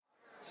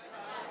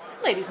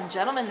Ladies and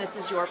gentlemen, this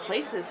is your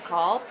Places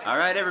call. All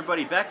right,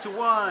 everybody, back to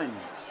one.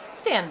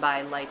 Stand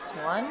by, lights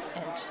one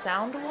and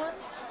sound one.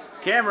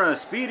 Camera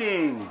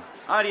speeding.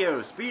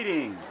 Audio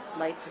speeding.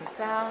 Lights and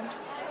sound,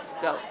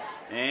 go.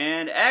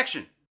 And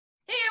action.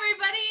 Hey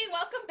everybody,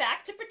 welcome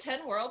back to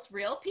Pretend World's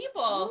Real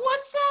People.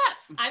 What's up?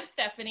 I'm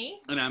Stephanie.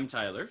 And I'm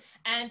Tyler.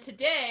 And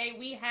today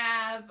we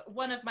have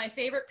one of my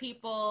favorite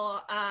people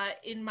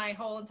in my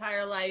whole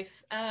entire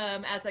life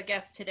as a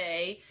guest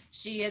today.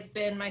 She has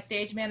been my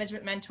stage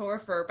management mentor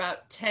for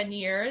about 10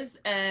 years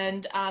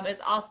and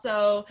is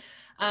also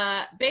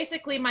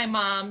basically my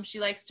mom. She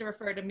likes to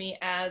refer to me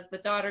as the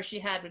daughter she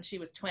had when she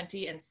was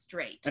 20 and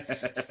straight.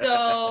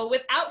 So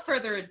without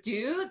further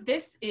ado,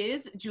 this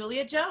is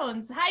Julia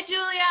Jones. Hi,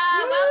 Julia.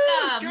 Woo!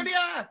 Welcome.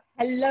 Julia.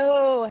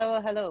 Hello,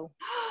 hello, hello.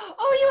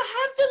 Oh, you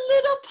have the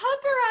little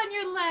pupper on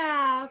your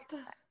lap.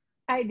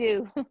 I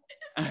do.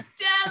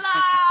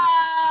 Stella.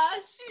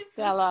 She's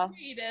Stella. the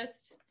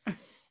sweetest.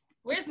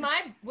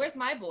 Where's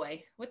my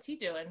boy? What's he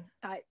doing?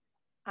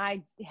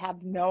 I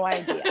have no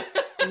idea.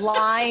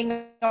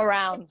 Lying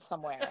around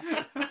somewhere.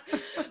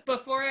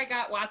 Before I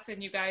got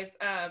Watson, you guys,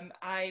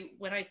 I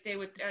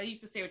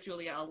used to stay with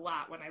Julia a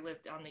lot when I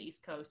lived on the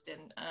East Coast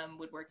and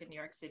would work in New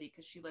York City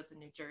because she lives in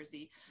New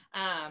Jersey.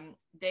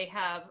 They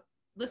have,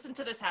 listen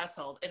to this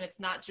household, and it's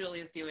not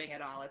Julia's doing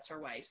at all, it's her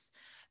wife's.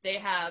 They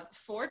have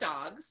 4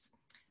 dogs,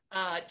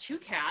 2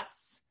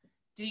 cats.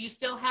 Do you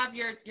still have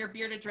your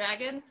bearded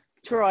dragon?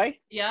 Troy.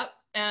 Yep.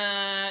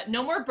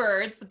 No more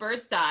birds. The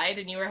birds died,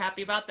 and you were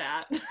happy about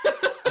that.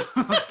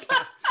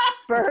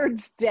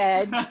 Bird's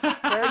dead.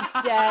 Bird's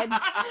dead.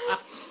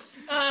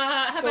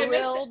 Have I missed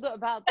Thrilled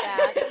about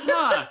that.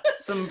 Huh.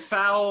 Some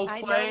foul I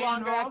play no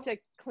longer involved? have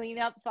to clean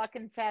up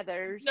fucking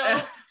feathers.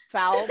 No.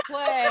 Foul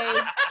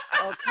play.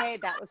 Okay,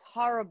 that was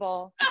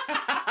horrible.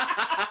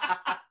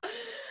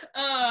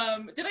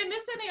 Did I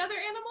miss any other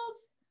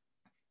animals?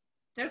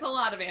 There's a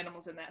lot of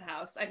animals in that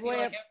house. I feel We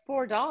like have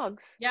 4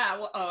 dogs. yeah,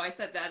 well, I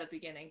said that at the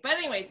beginning. But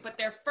anyways,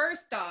 their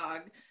first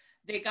dog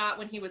they got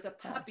when he was a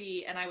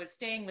puppy, and I was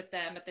staying with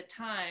them at the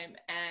time,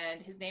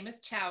 and his name is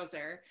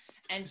Chowser,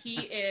 and he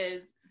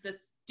is the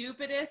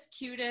stupidest,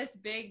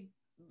 cutest, big,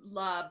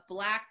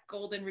 black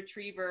golden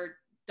retriever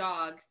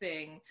dog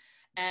thing,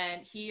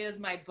 and he is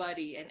my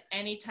buddy, and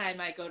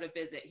anytime I go to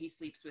visit, he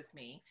sleeps with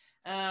me.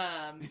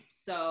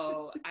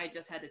 So I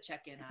just had to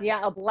check in on Yeah,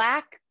 him. a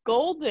black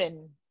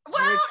golden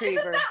Well,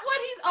 retriever. isn't that what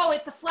he's? Oh,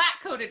 it's a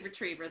flat-coated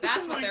retriever.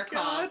 That's what they're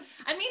called.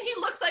 I mean, he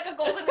looks like a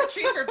golden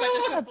retriever, but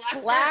just with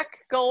black. Black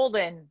fur.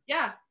 golden.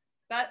 Yeah,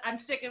 that I'm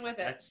sticking with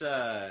it. That's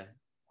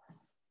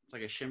it's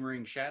like a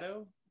shimmering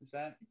shadow. Is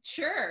that?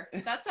 Sure,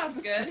 that sounds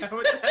Is good. that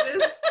what that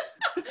is?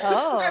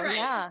 Oh, All right.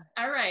 yeah.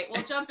 All right,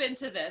 we'll jump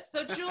into this.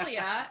 So,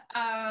 Julia,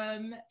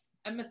 I'm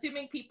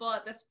assuming people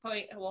at this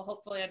point will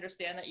hopefully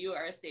understand that you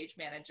are a stage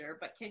manager,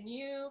 but can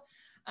you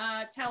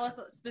tell us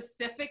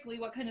specifically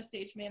what kind of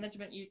stage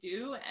management you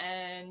do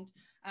and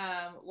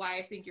why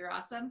I think you're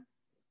awesome?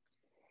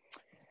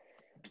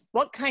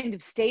 What kind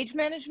of stage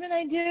management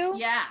I do?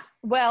 Yeah.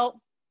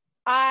 Well,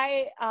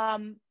 I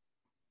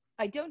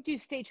don't do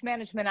stage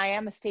management. I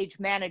am a stage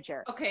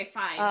manager. Okay,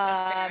 fine.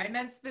 That's fair. I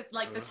meant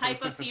like the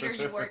type of theater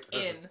you work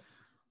in.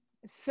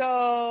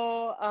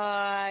 So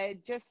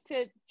just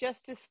to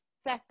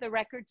set the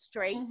record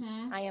straight,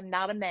 Mhm. I am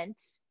not a ment.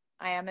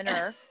 I am an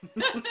earth.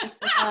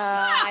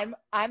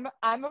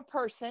 I'm a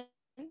person,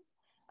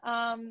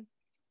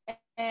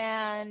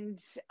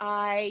 and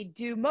I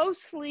do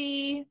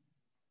mostly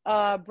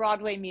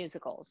Broadway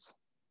musicals.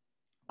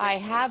 I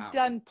have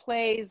done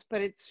plays,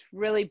 but it's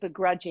really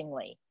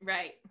begrudgingly.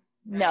 Right.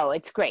 No,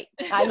 it's great.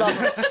 I love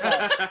it.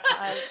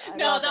 I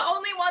No, love the it.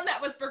 only one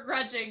that was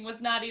begrudging was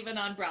not even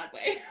on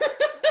Broadway.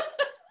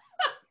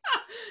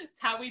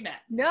 It's how we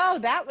met. No,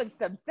 that was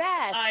the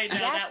best. I know,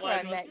 That's that where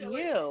one I was met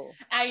really- you.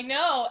 I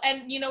know.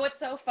 And you know what's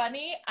so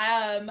funny?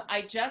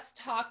 I just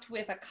talked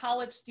with a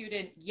college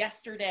student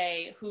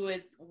yesterday who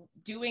is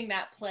doing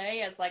that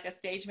play as like a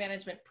stage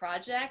management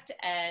project.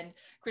 And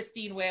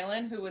Christine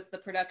Whalen, who was the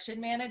production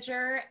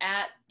manager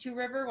at Two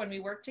River when we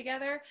worked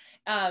together,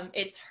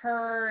 it's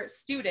her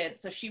student.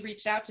 So she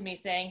reached out to me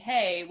saying,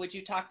 hey, would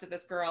you talk to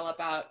this girl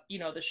about,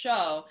 the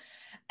show?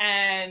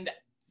 And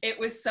it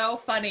was so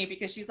funny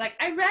because she's like,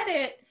 I read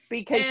it.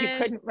 Because you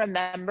And- couldn't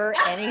remember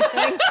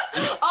anything.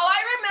 Oh,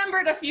 I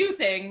remembered a few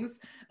things,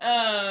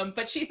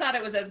 but she thought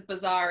it was as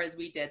bizarre as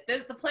we did.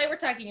 The play we're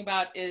talking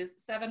about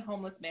is 7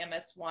 Homeless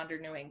Mammoths Wander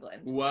New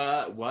England.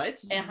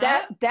 What?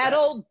 Uh-huh. That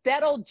old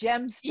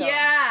gemstone.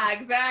 Yeah,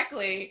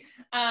 exactly.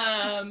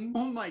 Oh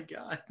my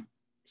God.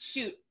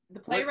 Shoot, the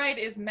playwright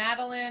is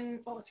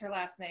Madeline. What was her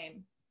last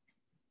name?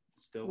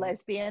 Still.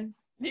 Lesbian.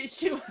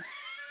 She.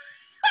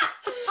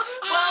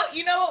 Well,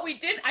 you know what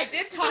I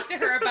did talk to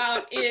her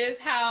about is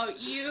how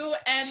you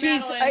and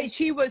Madeline.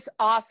 She was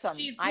awesome.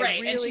 She's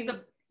great, and she's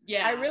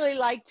I really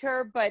liked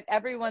her, but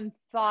everyone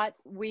thought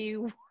we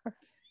were.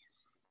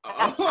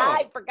 Oh.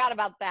 I forgot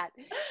about that.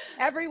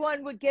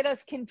 Everyone would get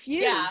us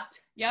confused.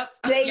 Yep.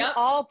 They Yep.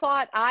 all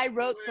thought I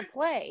wrote the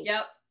play.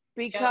 Yep.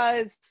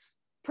 Because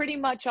pretty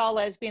much all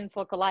lesbians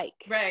look alike.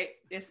 Right.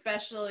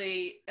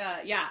 Especially,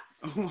 yeah,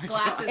 Oh my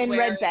glasses God. In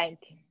wearing. Red Bank.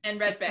 And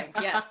Red Bank,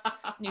 yes,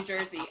 New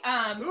Jersey.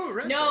 Ooh,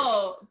 Red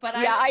No, but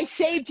Yeah, I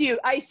saved you.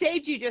 I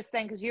saved you just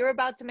then because you're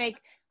about to make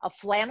a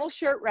flannel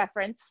shirt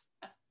reference.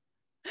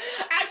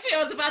 Actually,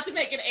 I was about to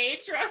make an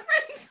age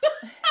reference.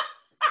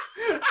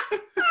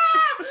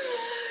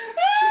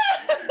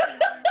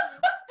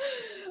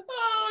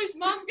 Oh,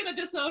 mom's gonna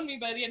disown me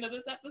by the end of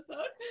this episode.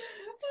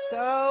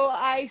 So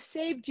I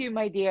saved you,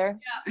 my dear.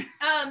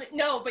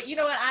 No, but you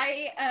know what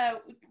I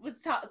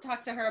was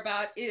talked to her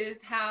about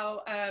is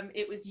how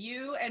it was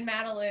you and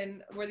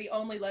Madeline were the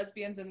only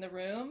lesbians in the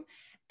room,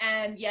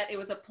 and yet it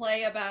was a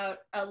play about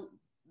a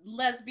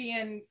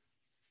lesbian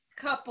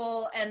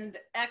couple and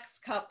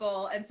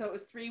ex-couple, and so it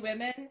was 3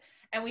 women,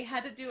 and we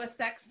had to do a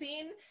sex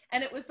scene,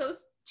 and it was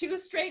those 2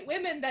 straight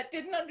women that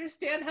didn't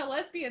understand how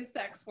lesbian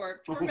sex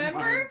worked.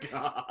 Remember? Oh my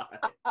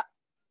God.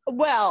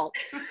 Well,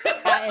 and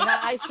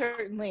I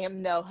certainly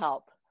am no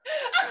help.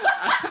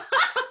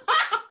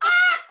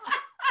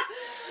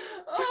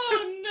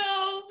 Oh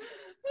no.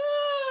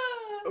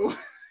 Oh.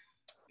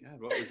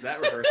 God, what was that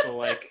rehearsal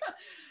like?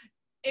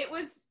 It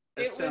was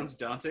That sounds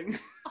daunting.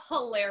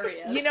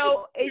 hilarious. You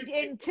know,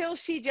 until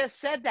she just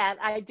said that,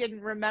 I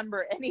didn't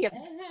remember any of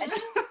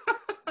it.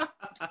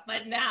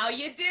 But now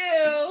you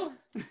do.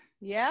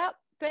 Yep.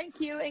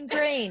 Thank you.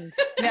 Ingrained.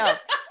 No,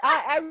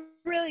 I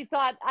really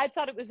thought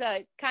it was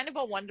a kind of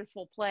a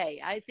wonderful play.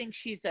 I think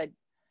she's a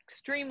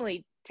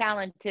extremely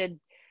talented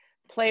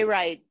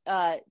playwright.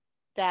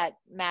 That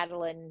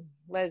Madeline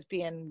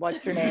lesbian,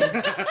 what's her name? All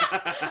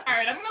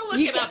right, I'm gonna look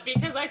it up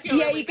because I feel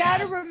Yeah, really you got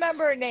to bad.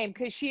 remember her name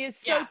because she is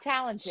so Yeah,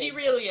 talented. She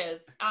really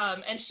is.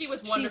 And she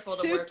was wonderful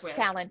She's to work Soup's with.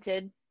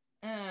 talented.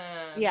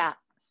 Yeah.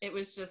 It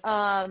was just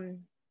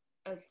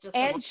just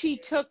and she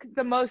took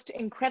the most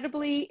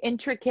incredibly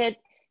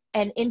intricate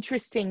and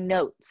interesting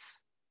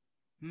notes.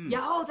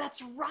 Yeah, oh,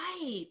 that's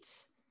right.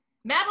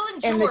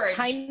 Madeline And the George.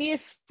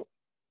 tiniest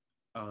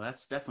Oh,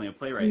 that's definitely a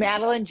playwright.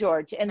 Madeline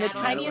George and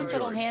Madeline the tiniest George.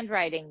 little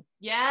handwriting.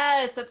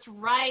 Yes, that's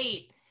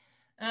right.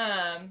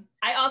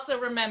 I also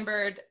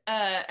remembered,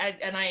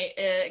 I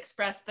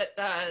expressed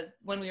that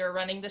when we were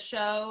running the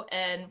show,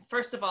 and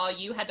first of all,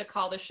 you had to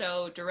call the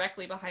show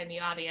directly behind the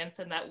audience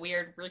in that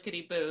weird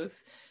rickety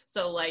booth.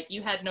 So like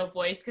you had no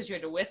voice because you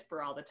had to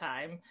whisper all the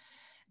time.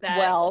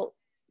 Well,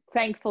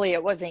 thankfully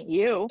it wasn't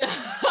you.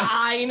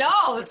 I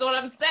know, that's what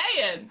I'm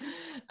saying.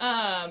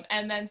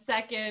 And then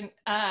second,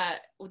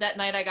 that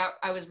night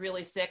I was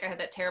really sick. I had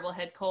that terrible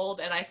head cold,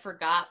 and I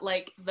forgot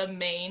like the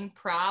main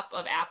prop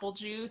of apple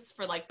juice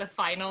for like the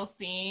final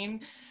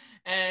scene.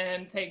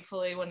 And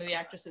thankfully one of the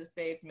actresses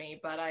saved me,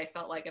 but I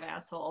felt like an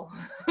asshole.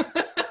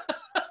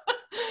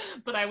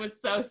 But I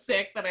was so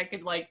sick that I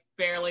could like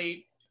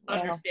barely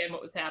understand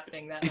what was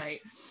happening that night.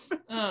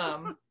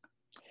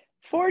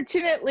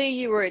 Fortunately,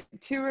 you were at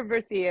Two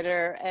River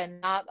Theater and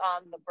not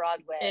on the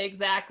Broadway.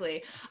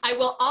 Exactly. I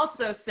will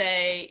also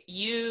say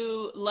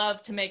you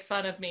love to make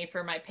fun of me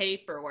for my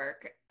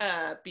paperwork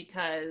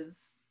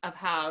because of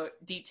how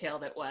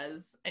detailed it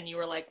was. And you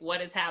were like,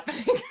 what is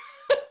happening?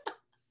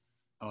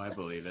 Oh, I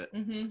believe it.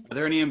 Mm-hmm. Are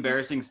there any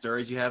embarrassing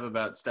stories you have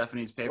about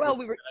Stephanie's paperwork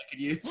that I could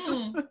use?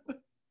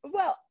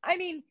 Well, I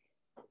mean,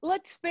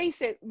 let's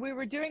face it, we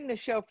were doing the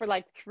show for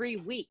like 3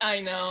 weeks. I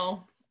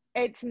know.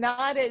 It's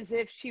not as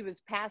if she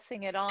was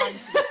passing it on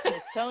to the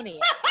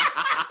Smithsonian.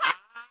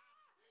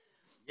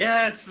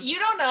 Yes. You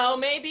don't know.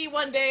 Maybe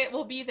one day it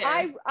will be there.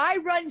 I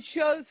run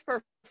shows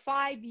for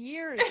 5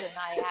 years and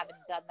I haven't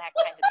done that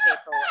kind of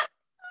paperwork.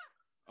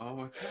 Oh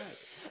my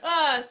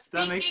God.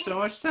 That makes so Speaking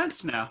much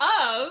sense now.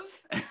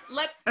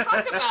 let's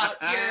talk about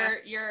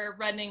your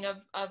running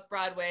of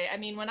Broadway. I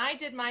mean, when I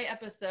did my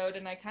episode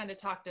and I kind of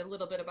talked a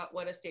little bit about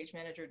what a stage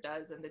manager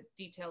does and the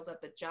details of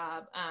the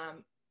job,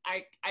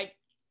 I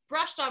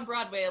brushed on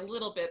Broadway a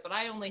little bit, but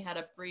I only had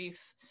a brief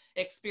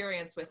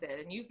experience with it.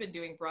 And you've been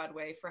doing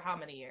Broadway for how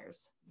many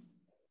years?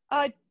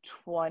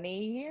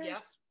 20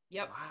 years.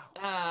 Yep.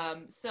 Wow.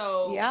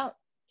 So yeah.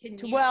 can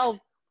you... Well,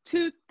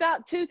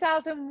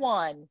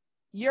 2001.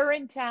 You're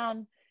in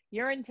Town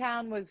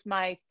was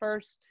my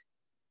first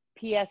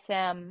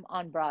PSM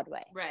on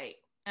Broadway. Right.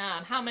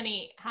 How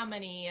many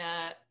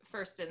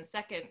first and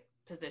second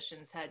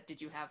positions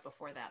did you have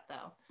before that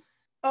though?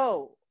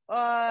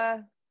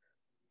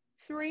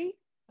 3.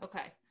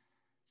 Okay.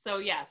 So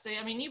yeah, so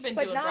I mean you've been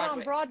but doing not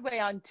Broadway. on Broadway,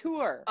 on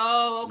tour.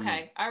 Oh,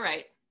 okay. All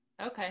right.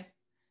 Okay.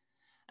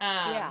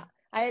 Yeah.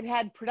 I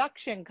had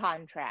production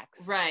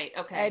contracts. Right.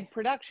 Okay. I had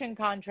production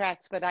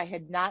contracts, but I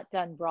had not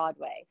done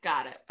Broadway.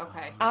 Got it.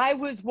 Okay. I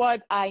was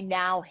what I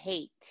now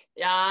hate.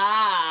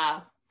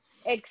 Ah.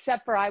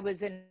 Except for I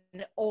was in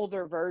an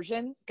older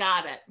version.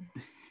 Got it.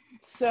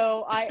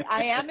 So I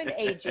am an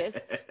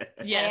ageist.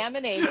 Yes. I am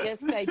an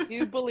ageist. I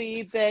do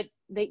believe that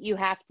you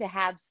have to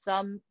have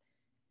some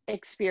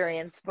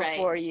experience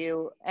before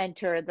you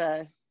enter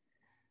the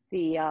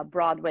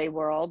Broadway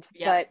world.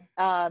 Yep.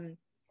 But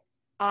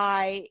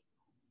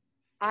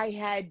I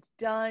had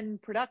done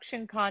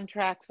production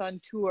contracts on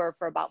tour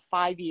for about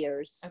 5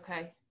 years.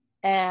 Okay.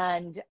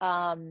 And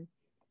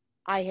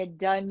I had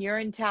done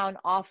Urinetown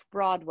off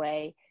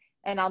Broadway.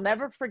 And I'll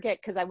never forget,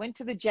 because I went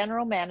to the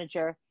general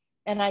manager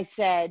and I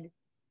said,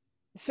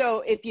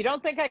 so if you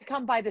don't think I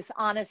come by this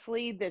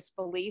honestly, this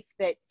belief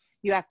that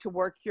you have to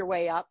work your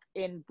way up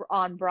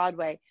on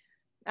Broadway,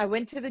 I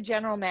went to the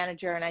general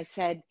manager and I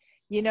said,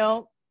 you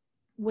know,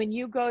 when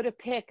you go to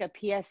pick a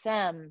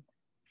PSM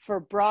for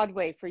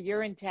Broadway for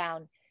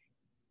Urinetown,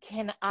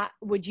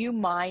 would you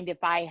mind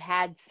if I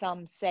had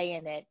some say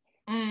in it?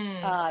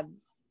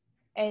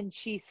 And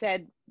she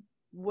said,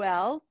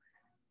 well,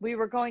 we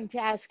were going to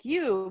ask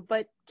you,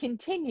 but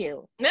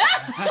continue. And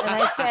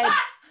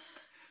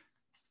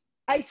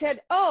I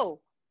said,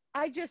 oh,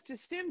 I just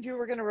assumed you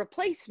were going to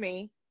replace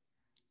me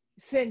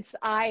since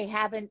I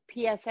haven't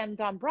PSM'd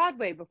on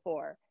Broadway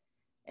before.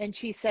 And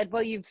she said,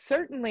 well, you've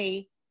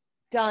certainly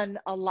done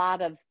a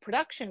lot of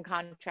production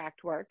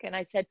contract work. And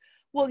I said,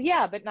 well,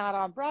 yeah, but not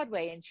on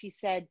Broadway. And she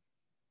said,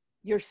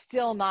 you're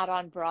still not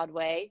on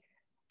Broadway.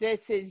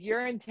 This is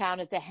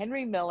Urinetown at the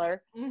Henry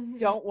Miller.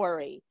 Don't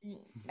worry. Nice.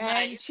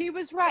 And she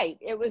was right.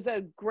 It was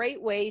a great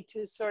way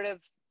to sort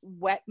of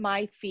wet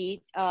my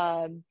feet.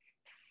 And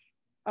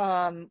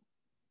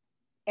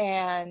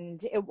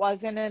it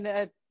wasn't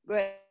a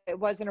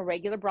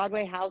regular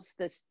Broadway house.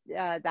 The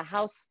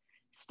house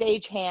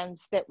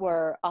stagehands that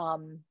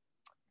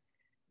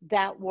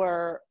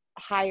were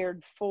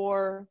hired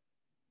for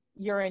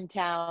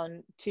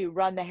Urinetown to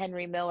run the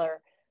Henry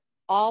Miller,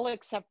 all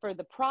except for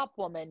the prop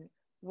woman,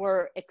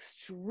 were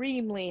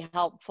extremely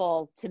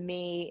helpful to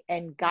me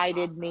and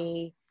guided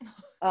me.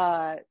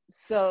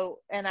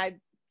 And I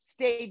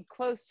stayed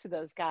close to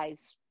those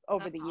guys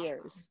over the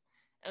years.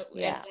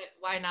 Yeah.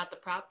 Why not the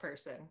prop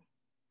person?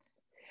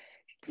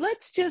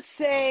 Let's just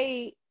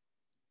say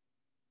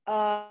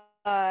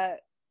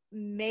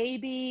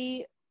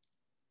maybe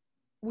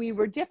we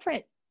were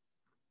different.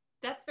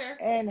 That's fair.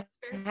 And That's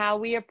fair. how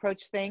we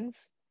approach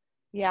things.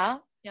 Yeah.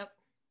 Yep.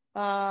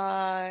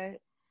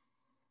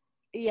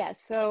 Yeah,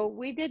 so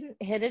we didn't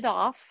hit it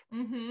off,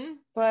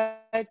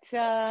 but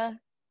yeah,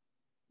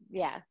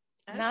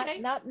 okay.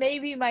 not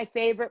maybe my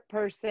favorite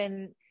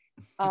person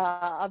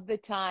of the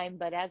time,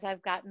 but as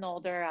I've gotten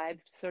older,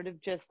 I've sort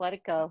of just let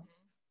it go.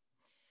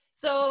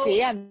 So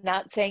see, I'm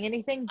not saying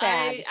anything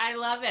bad. I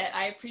love it.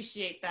 I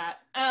appreciate that.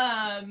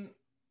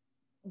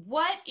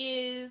 What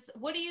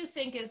do you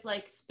think is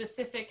like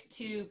specific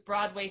to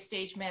Broadway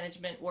stage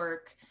management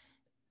work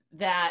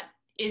that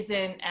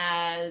isn't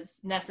as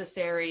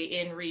necessary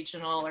in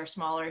regional or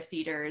smaller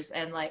theaters?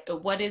 And like,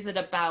 what is it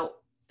about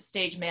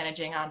stage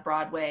managing on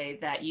Broadway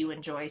that you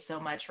enjoy so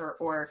much,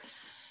 or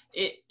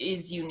it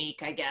is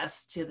unique, I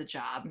guess, to the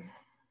job?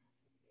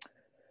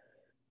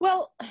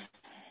 Well,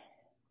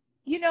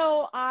 you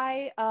know,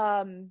 I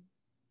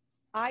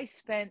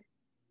spent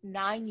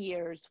 9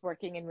 years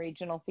working in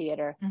regional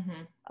theater,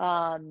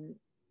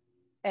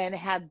 and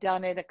have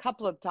done it a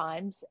couple of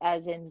times,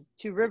 as in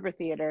Two River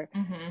Theater,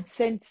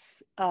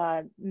 since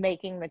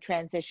making the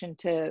transition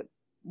to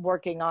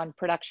working on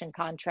production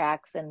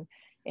contracts and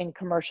in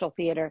commercial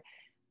theater.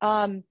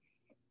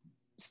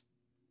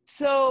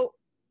 So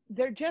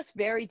they're just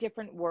very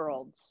different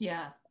worlds.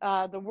 Yeah.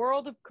 The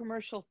world of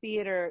commercial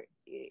theater,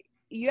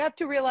 you have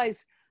to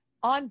realize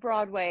on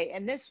Broadway,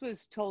 and this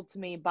was told to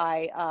me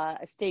by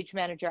a stage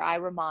manager,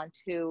 Ira Mont,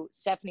 who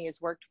Stephanie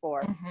has worked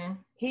for.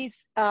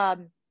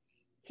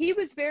 He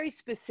was very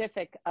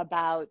specific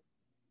about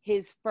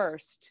his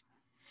first,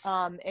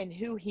 and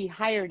who he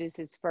hired as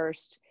his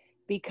first,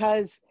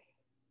 because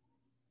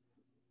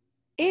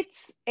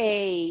it's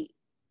a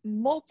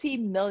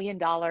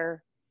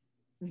multi-million-dollar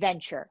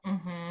venture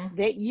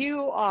that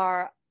you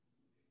are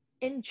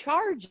in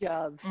charge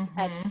of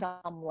at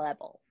some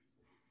level.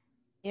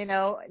 You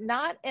know,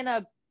 not in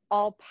a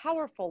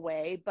all-powerful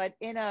way, but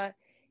in a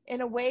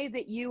way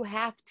that you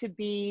have to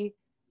be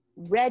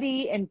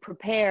ready and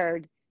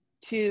prepared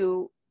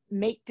to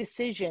make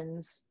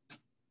decisions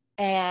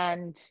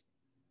and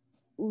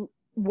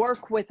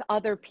work with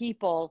other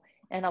people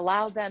and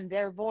allow them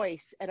their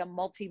voice at a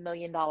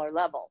multi-million-dollar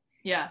level.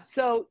 Yeah.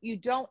 So you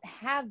don't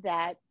have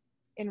that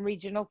in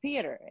regional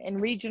theater. In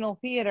regional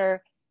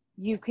theater,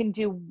 you can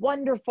do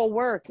wonderful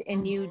work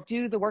and you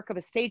do the work of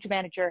a stage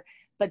manager,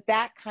 but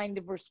that kind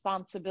of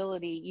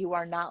responsibility you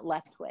are not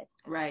left with.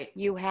 Right.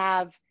 You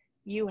have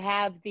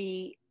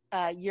the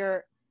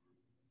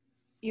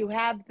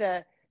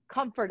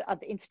comfort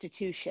of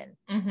institution.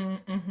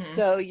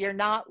 So you're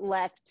not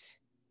left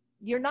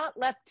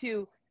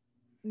to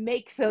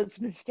make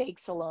those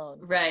mistakes alone.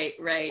 Right.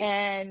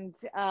 And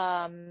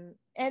I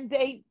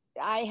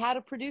had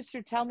a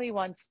producer tell me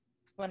once,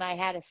 when I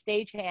had a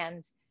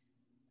stagehand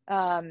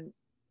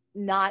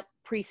not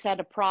preset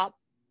a prop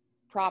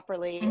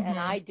properly, and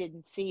I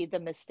didn't see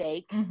the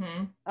mistake,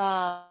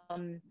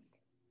 and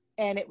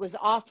it was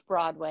off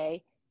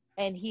Broadway,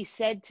 and he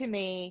said to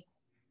me,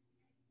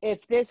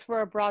 if this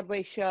were a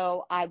Broadway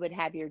show, I would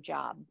have your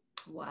job.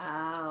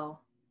 Wow.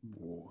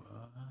 What?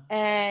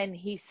 And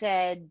he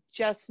said,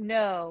 just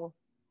know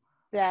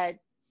that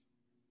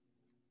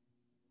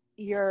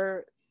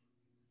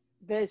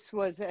this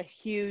was a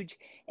huge,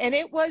 and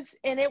it was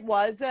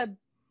a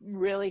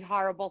really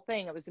horrible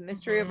thing. It was a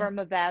mystery of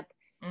Irma Vep.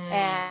 Mm.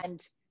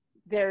 And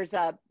there's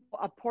a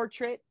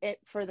portrait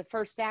for the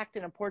first act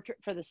and a portrait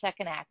for the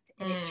second act,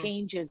 and it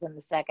changes in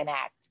the second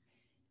act.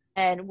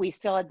 And we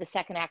still had the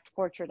second act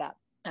portrait up.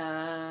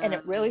 And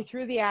it really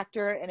threw the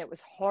actor, and it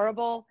was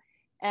horrible.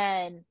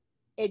 And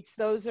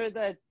those are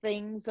the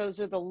things, those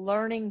are the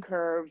learning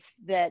curve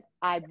that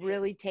I've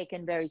really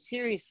taken very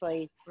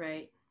seriously.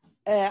 Right.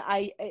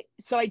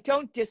 So I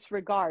don't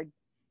disregard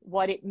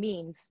what it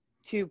means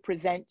to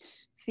present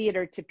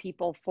theater to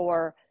people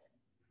for,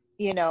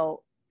 you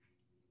know,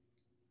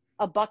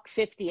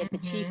 $1.50 at the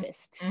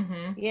cheapest.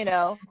 You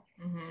know,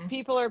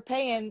 people are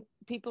paying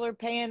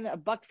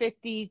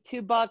 $1.50,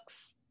 $2,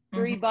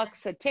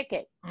 $3 a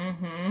ticket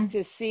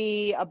to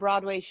see a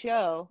Broadway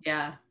show.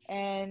 Yeah.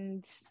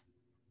 And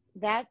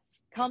that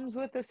comes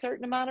with a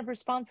certain amount of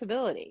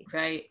responsibility.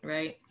 Right.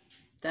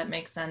 That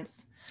makes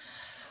sense.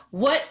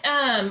 What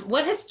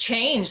has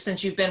changed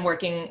since you've been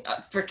working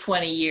for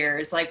 20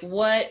 years? Like,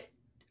 what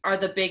are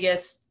the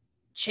biggest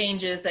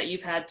changes that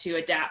you've had to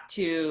adapt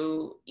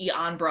to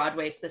on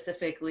Broadway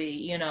specifically,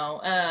 you know,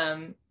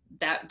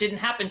 that didn't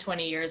happen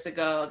 20 years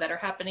ago that are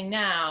happening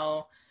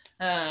now?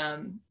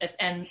 And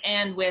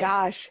with,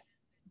 gosh,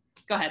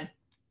 go ahead.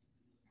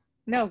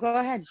 No, go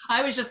ahead.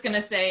 I was just going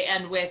to say,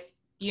 and with,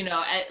 you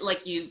know,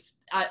 like you've,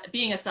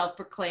 being a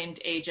self-proclaimed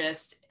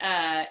ageist,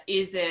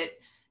 is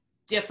it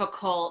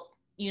difficult,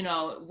 you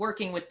know,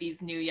 working with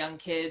these new young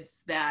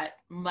kids that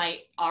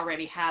might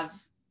already have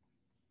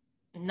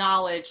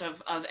knowledge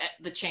of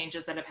the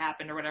changes that have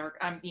happened or whatever?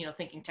 I'm, you know,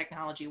 thinking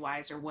technology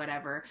wise or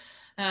whatever.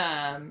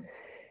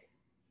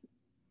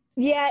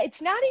 Yeah,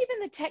 it's not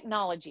even the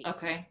technology.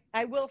 Okay.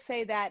 I will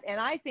say that.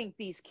 And I think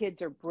these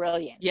kids are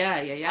brilliant. Yeah.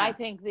 I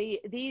think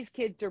these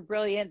kids are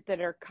brilliant that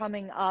are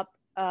coming up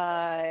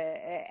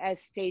as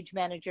stage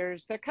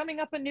managers. They're coming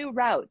up a new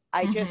route.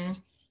 I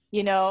just,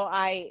 you know,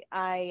 I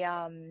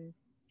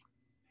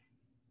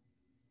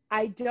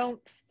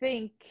don't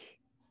think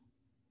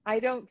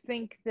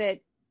that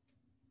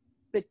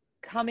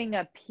becoming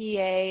a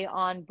PA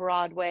on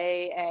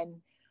Broadway and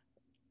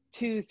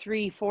 2,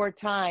 3, 4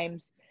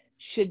 times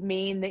should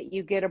mean that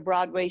you get a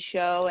Broadway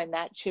show and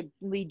that should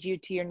lead you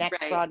to your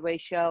next Broadway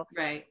show.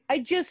 Right.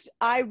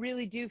 I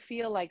really do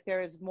feel like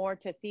there is more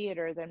to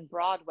theater than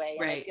Broadway.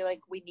 Right. And I feel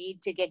like we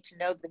need to get to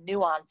know the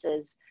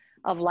nuances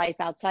of life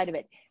outside of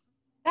it.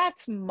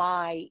 That's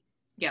my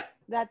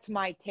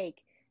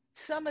take.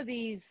 Some of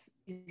these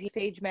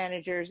stage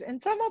managers,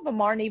 and some of them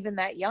aren't even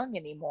that young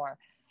anymore,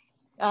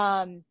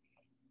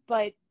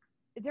 but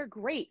they're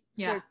great.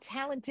 Yeah. They're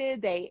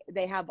talented.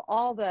 They have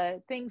all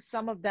the things.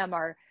 Some of them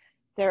are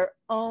their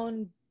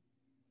own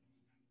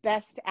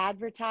best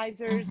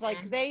advertisers.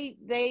 Like they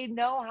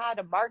know how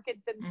to market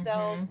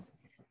themselves.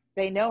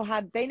 They know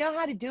how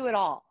to do it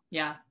all.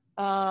 Yeah.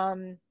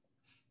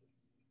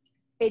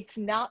 It's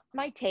not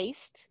my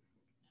taste,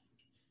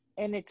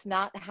 and it's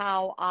not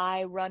how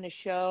I run a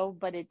show,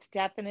 but I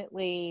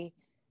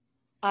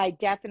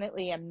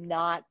definitely am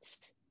not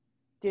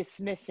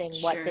dismissing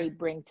what they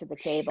bring to the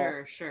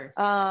table. Sure.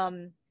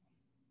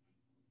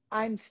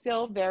 I'm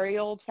still very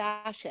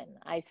old-fashioned.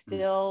 I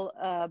still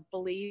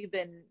believe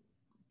in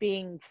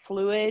being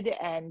fluid,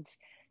 and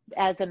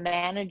as a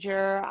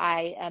manager,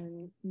 I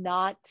am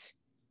not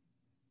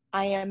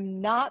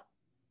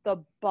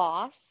the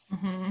boss.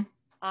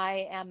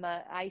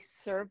 I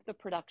serve the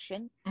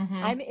production.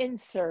 I'm in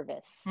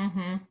service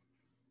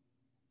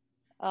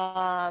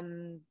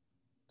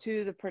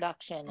to the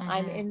production.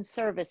 I'm in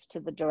service to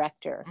the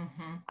director.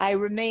 I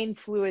remain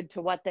fluid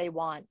to what they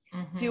want.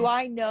 Do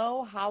I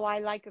know how I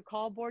like a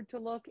call board to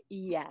look?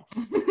 Yes.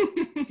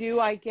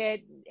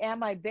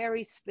 Am I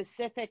very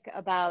specific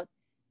about,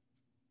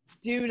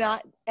 do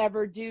not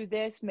ever do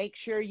this? Make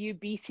sure you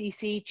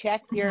BCC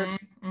check your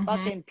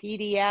fucking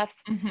PDF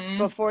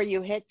before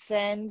you hit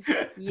send.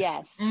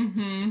 Yes.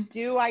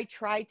 Do I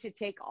try to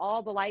take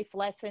all the life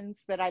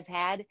lessons that I've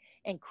had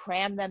and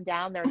cram them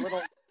down their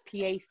little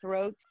PA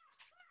throats?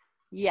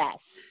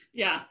 Yes.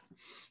 Yeah.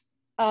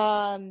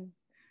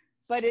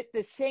 But at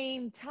the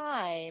same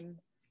time,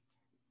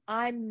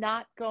 I'm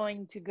not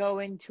going to go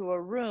into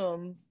a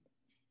room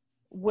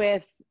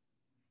with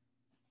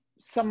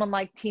someone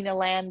like Tina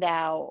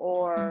Landau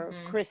or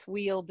Chris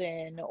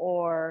Wheeldon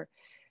or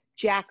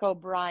Jack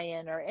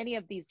O'Brien or any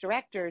of these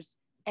directors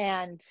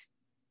and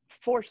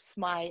force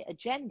my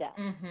agenda.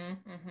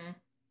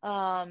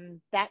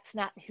 That's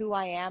not who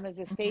I am as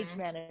a stage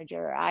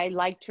manager. I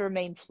like to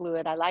remain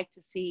fluid. I like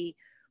to see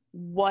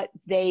what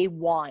they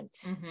want.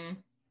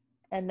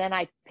 And then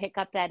I pick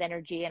up that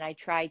energy and I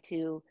try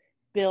to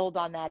build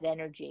on that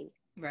energy.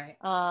 Right.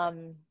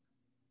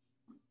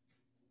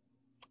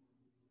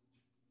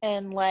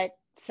 And let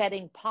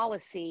setting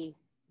policy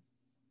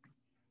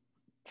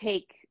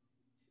take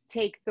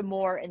the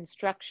more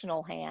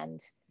instructional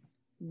hand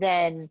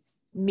than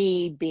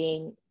me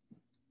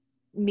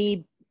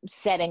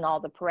setting all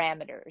the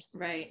parameters.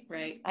 Right.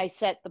 I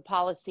set the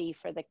policy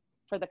for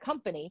the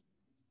company,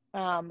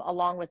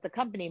 along with the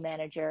company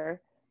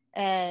manager,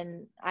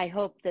 and I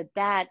hope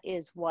that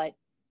is what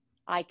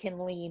I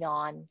can lean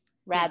on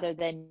rather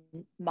than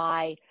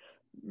my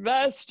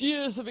vast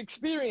years of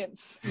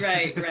experience.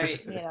 Right.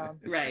 You know.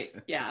 Right.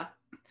 Yeah.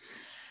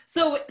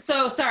 So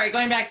sorry,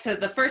 going back to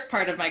the first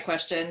part of my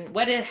question,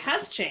 what it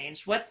has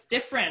changed? What's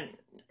different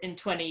in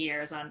 20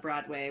 years on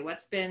Broadway?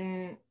 What's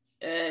been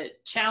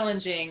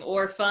challenging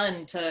or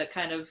fun to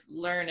kind of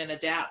learn and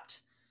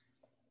adapt?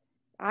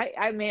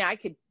 I mean, I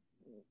could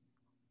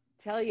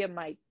tell you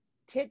my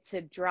tits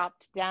have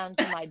dropped down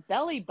to my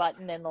belly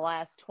button in the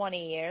last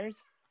 20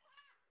 years.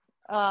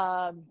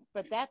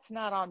 But that's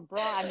not on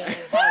Broadway. I mean,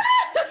 it has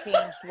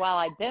changed while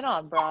I've been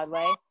on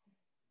Broadway.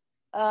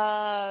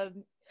 Oh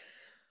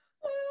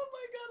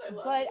my God, I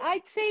love But it.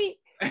 I'd say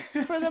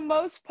for the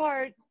most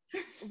part,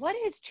 what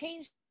has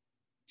changed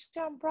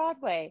on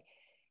Broadway?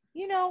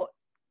 You know,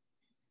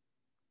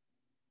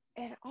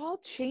 it all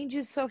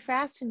changes so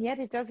fast, and yet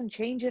it doesn't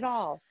change at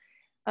all.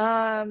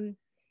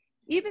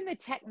 Even the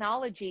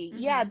technology,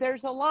 yeah,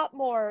 there's a lot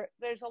more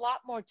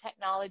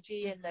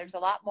technology, and there's a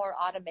lot more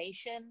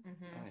automation.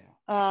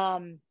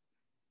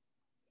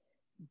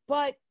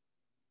 But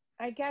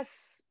I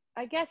guess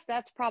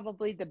that's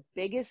probably the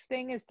biggest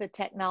thing, is the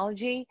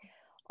technology.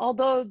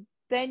 Although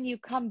then you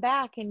come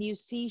back and you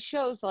see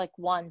shows like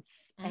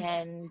Once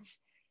and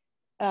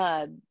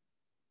Hadestown.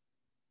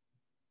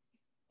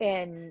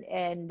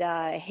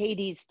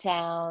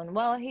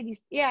 Well,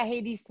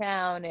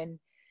 Hadestown,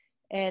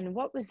 and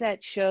what was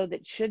that show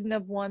that shouldn't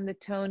have won the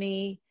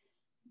Tony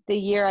the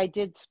year I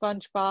did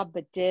SpongeBob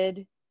but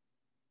did?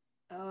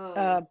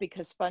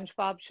 Because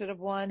SpongeBob should have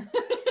won.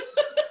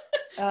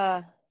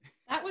 That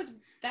was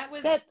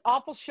that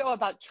awful show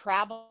about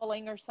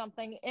traveling or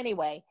something.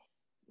 Anyway,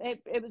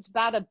 it was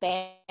about a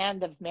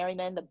band of merry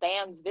men. The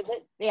Band's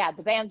Visit. Yeah,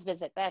 The Band's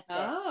Visit. That's it.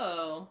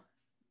 Oh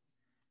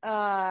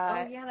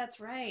yeah, that's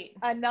right.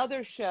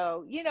 Another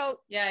show. You know.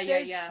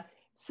 Yeah.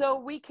 So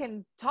we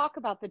can talk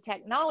about the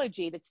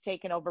technology that's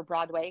taken over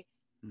Broadway,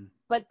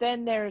 but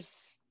then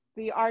there's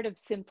the art of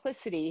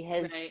simplicity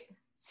has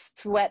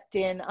swept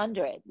in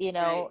under it. You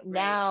know,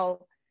 now,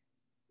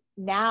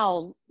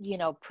 you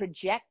know,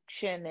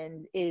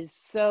 projection is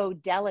so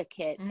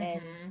delicate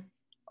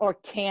or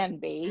can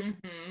be,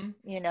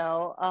 you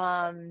know,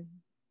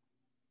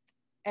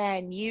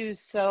 and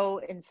used so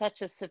in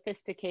such a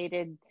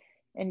sophisticated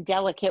and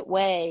delicate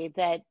way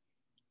that,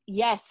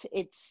 yes,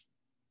 it's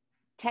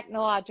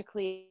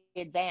technologically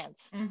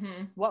advanced.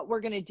 What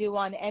we're going to do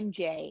on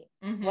MJ,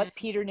 what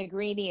Peter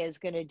Negrini is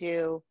going to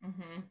do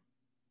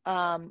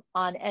on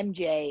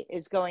MJ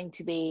is going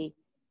to be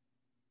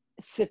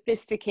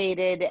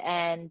sophisticated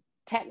and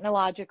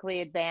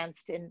technologically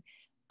advanced in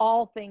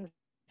all things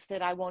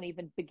that I won't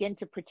even begin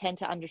to pretend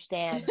to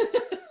understand.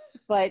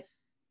 But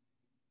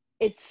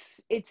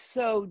it's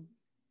so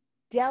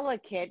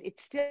delicate.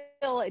 It's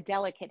still a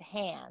delicate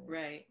hand.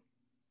 Right.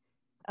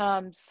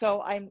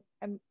 So I'm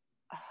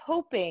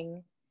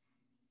hoping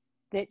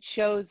that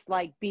shows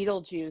like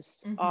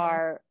Beetlejuice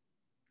are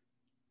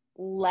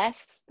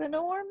less the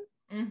norm.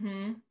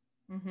 I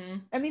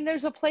mean,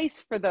 there's a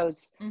place for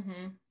those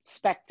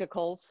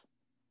spectacles,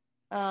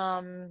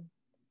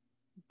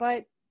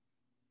 but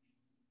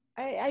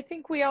I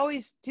think we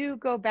always do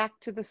go back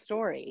to the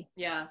story.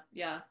 Yeah.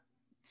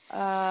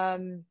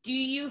 Do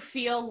you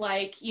feel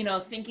like, you know,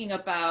 thinking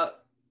about,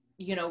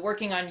 you know,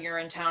 working on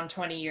Urinetown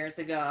 20 years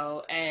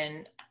ago,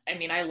 and I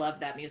mean, I love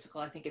that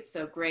musical. I think it's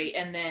so great.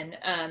 And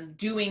then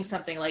doing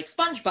something like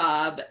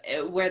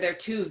SpongeBob, where they're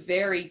two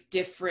very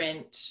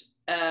different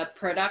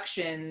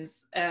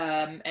productions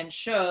and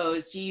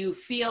shows, do you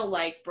feel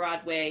like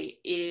Broadway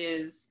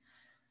is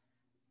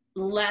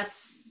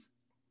less,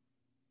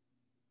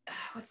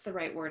 what's the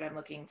right word I'm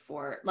looking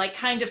for? Like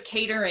kind of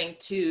catering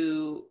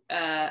to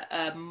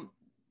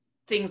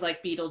things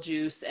like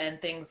Beetlejuice and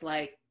things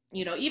like,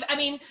 you know,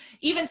 even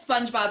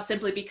SpongeBob,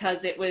 simply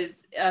because it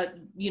was,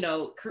 you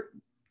know,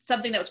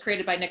 something that was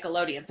created by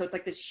Nickelodeon. So it's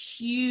like this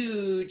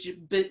huge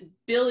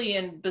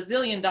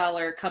bazillion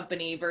dollar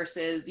company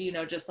versus, you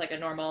know, just like a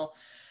normal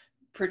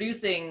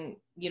producing,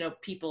 you know,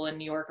 people in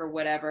New York or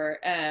whatever.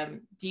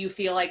 Do you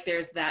feel like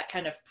there's that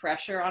kind of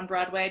pressure on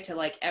Broadway to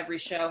like every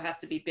show has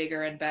to be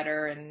bigger and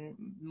better and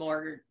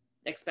more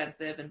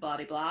expensive and blah,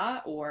 blah,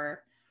 blah,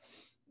 or?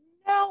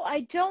 No,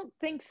 I don't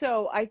think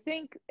so. I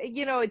think,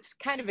 you know, it's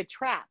kind of a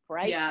trap,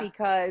 right? Yeah.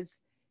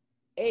 Because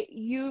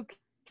you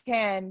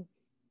can,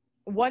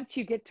 once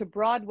you get to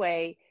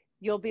Broadway,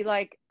 you'll be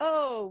like,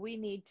 oh, we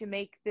need to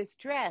make this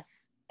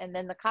dress. And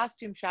then the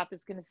costume shop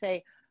is going to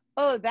say,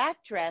 oh, that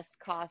dress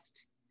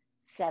cost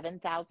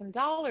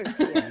 $7,000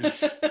 here.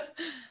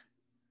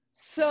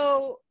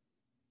 So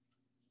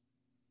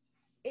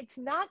it's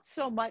not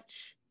so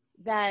much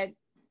that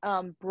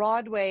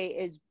Broadway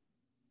is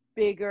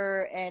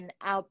bigger and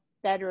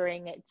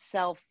out-bettering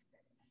itself.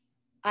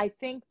 I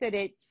think that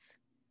it's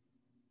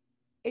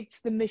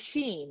the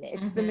machine.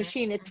 It's the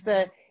machine. It's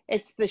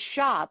the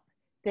shop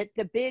that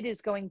the bid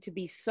is going to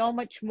be so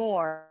much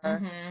more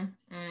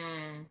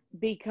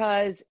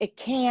because it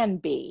can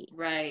be.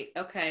 Right.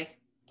 Okay.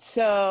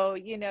 So,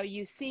 you know,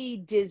 you see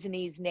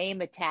Disney's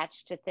name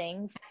attached to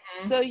things.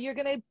 So you're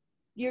going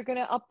you're going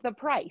to up the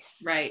price.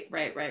 Right.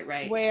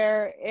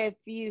 Where if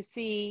you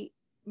see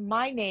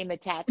my name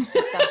attached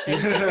to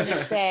something, you're going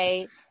to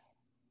say,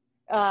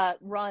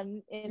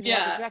 run in the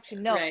other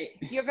direction. No,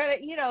 you're going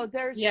to, you know,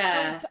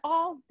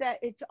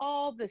 it's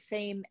all the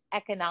same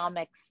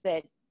economics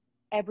that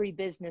every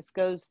business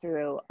goes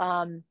through.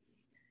 But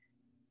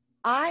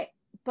I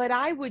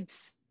would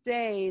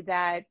say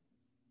that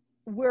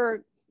I'm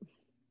going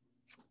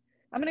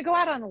to go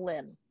out on a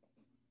limb.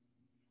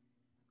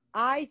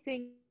 I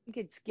think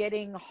it's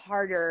getting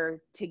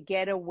harder to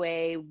get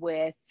away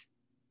with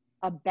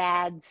a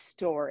bad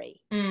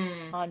story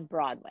on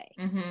Broadway.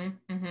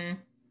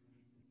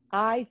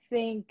 I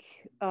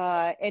think,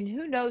 and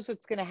who knows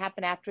what's going to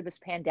happen after this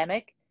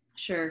pandemic.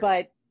 Sure.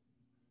 But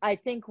I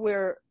think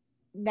we're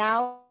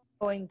now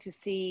going to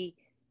see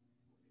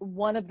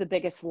one of the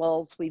biggest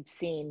lulls we've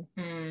seen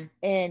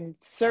in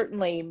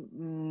certainly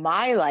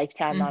my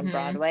lifetime on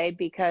Broadway,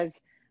 because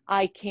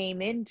I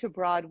came into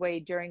Broadway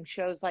during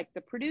shows like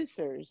The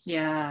Producers,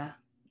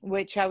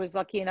 which I was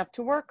lucky enough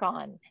to work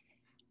on.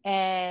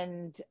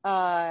 And,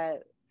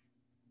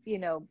 you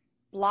know,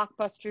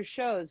 blockbuster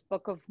shows,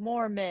 Book of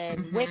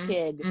Mormon,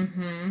 Wicked,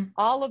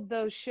 all of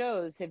those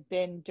shows have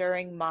been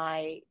during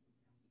my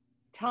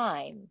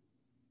time.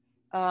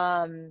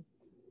 I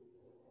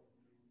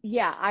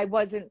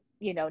wasn't,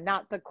 you know,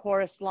 not the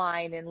chorus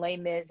line in Les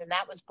Mis, and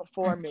that was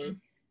before me.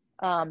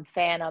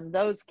 Phantom,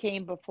 those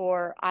came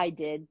before I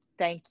did.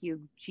 Thank you,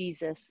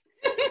 Jesus.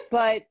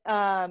 But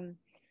the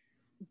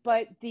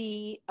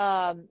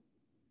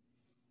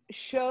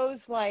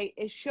shows like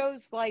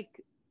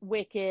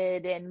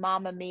Wicked and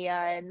Mamma Mia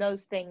and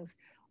those things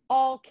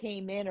all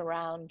came in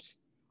around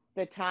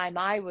the time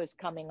I was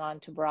coming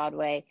on to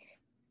Broadway.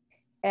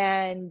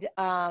 And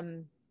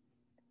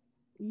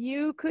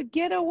you could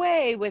get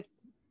away with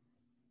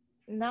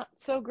not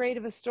so great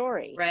of a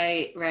story.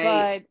 Right.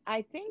 But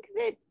I think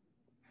that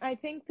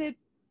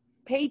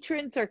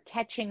patrons are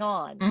catching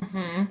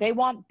on. They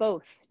want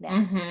both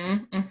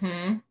now.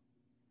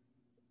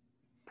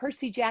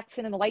 Percy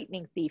Jackson and the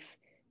Lightning Thief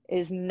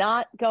is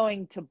not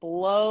going to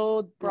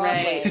blow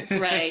Broadway.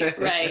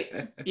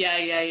 Right.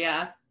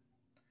 Yeah.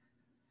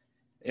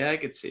 Yeah, I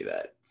could see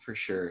that for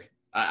sure.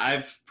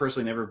 I've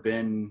personally never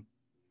been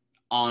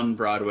on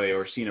Broadway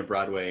or seen a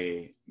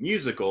Broadway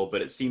musical,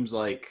 but it seems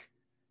like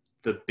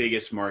the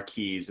biggest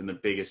marquees and the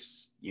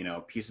biggest, you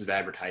know, pieces of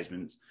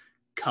advertisements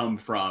come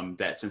from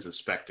that sense of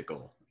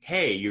spectacle.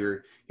 Hey,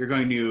 you're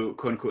going to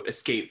quote unquote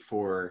escape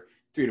for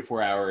 3 to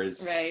 4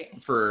 hours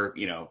for,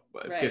 you know,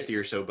 50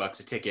 or so bucks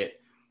a ticket.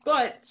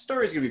 But the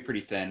story's gonna be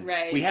pretty thin.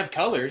 Right. We have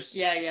colors.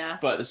 Yeah.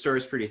 But the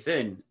story's pretty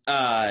thin.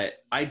 I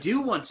do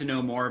want to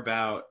know more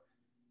about,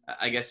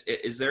 I guess,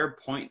 is there a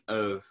point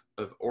of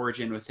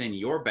origin within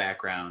your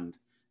background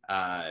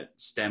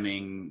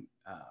stemming,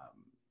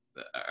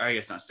 or I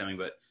guess not stemming,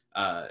 but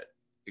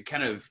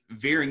kind of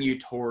veering you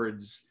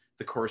towards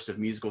the course of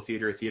musical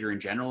theater or theater in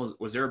general?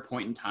 Was there a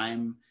point in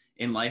time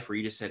in life where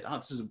you just said, oh,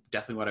 this is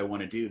definitely what I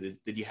want to do?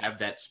 Did you have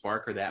that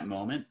spark or that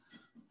moment?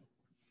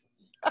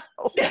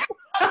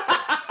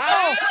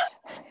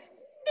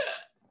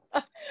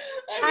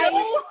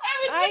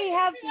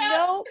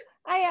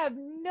 I have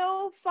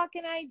no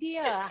fucking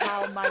idea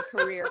how my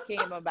career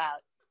came about.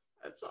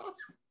 That's awesome.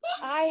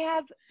 I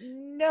have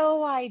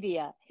no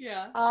idea.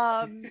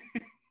 Yeah.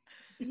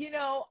 You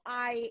know,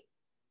 I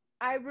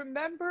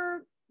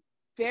remember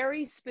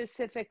very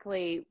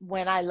specifically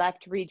when I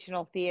left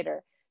regional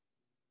theater,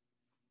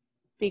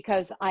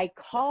 because I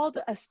called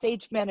a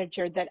stage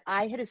manager that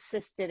I had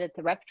assisted at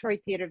the Repertory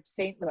Theater of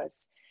St.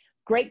 Louis.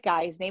 Great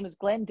guy. His name was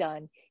Glenn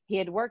Dunn. He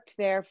had worked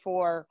there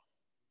for,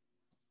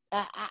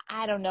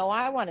 I don't know,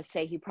 I want to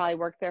say he probably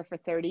worked there for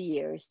 30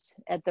 years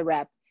at the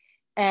Rep.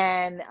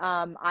 And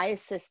I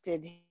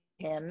assisted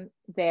him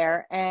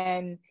there.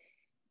 And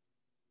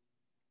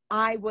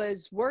I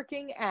was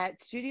working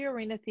at Studio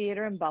Arena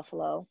Theater in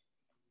Buffalo,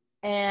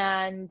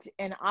 and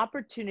an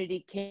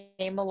opportunity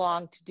came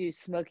along to do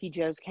Smokey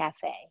Joe's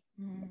Cafe,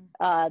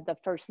 the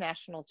first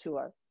national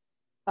tour.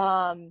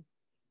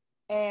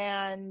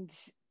 And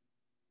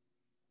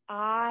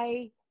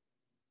I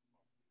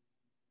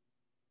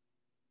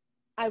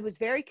was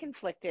very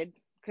conflicted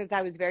because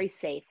I was very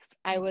safe.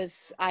 I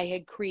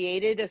had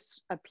created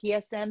a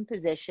PSM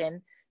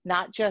position,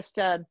 not just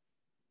a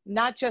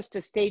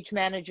stage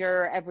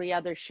manager, every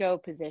other show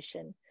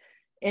position.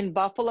 In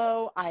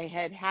Buffalo, I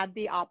had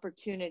the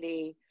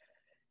opportunity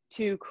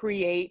to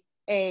create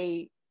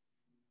a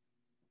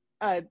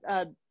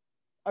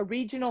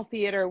regional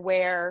theater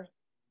where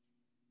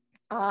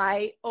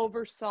I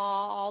oversaw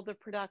all the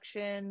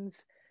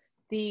productions.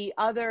 The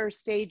other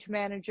stage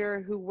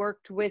manager who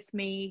worked with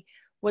me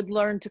would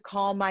learn to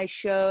call my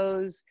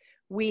shows.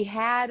 We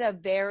had a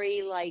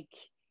very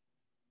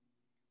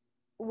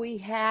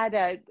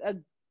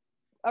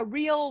a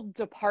real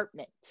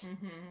department,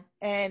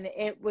 and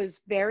it was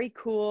very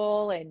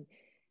cool and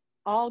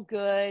all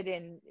good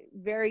and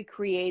very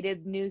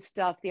creative, new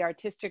stuff. The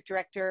artistic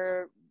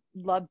director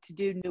loved to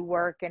do new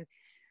work. And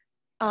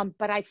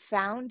but I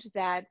found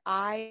that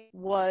I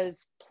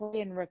was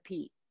play and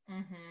repeat.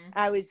 Mm-hmm.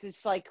 I was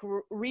just like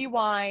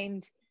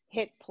rewind,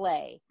 hit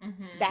play.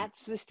 Mm-hmm.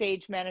 That's the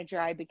stage manager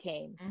I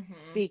became. Mm-hmm.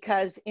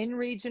 Because in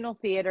regional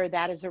theater,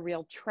 that is a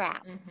real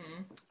trap.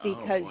 Mm-hmm. Oh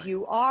Because boy.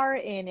 you are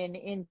in an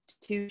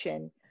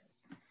institution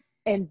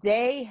and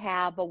they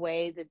have a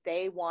way that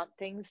they want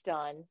things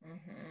done.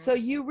 Mm-hmm. So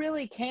you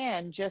really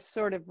can just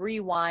sort of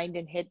rewind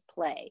and hit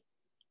play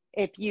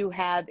if you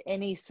have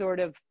any sort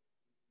of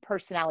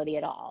personality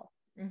at all.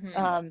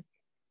 Mm-hmm.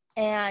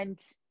 And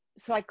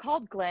so I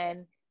called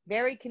Glenn,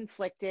 very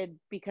conflicted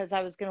because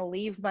I was going to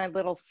leave my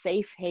little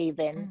safe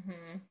haven.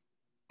 Mm-hmm.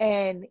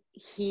 And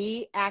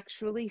he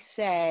actually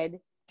said,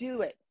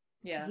 do it.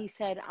 Yeah. He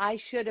said, I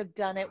should have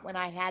done it when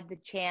I had the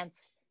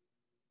chance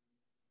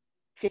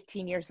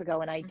 15 years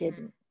ago and I Mm-hmm.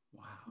 didn't.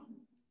 Wow.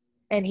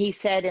 And he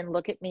said, and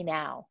look at me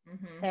now.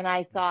 Mm-hmm. And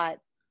I thought,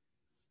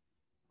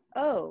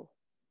 oh,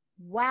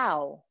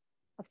 wow.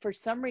 For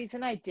some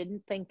reason, I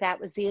didn't think that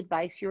was the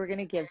advice you were going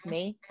to give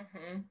me,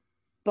 Mm-hmm.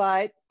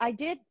 but I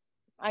did.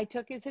 I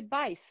took his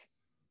advice.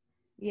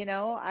 You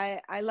know,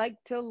 I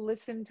like to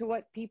listen to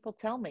what people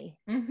tell me.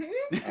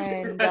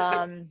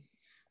 Mm-hmm.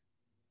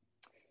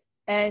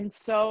 And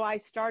so I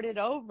started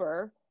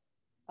over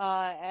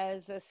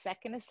as a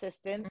second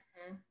assistant.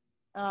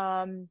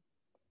 Mm-hmm.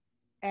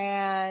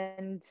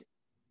 And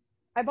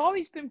I've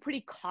always been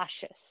pretty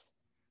cautious.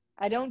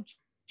 I don't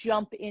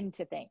jump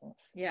into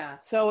things. Yeah.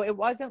 So it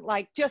wasn't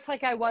like, just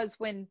like I was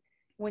when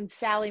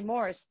Sally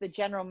Morris, the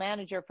general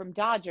manager from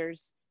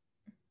Dodgers,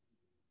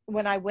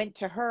 when I went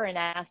to her and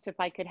asked if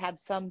I could have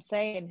some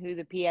say in who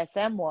the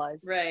PSM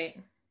was, Right.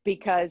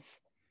 because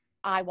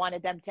I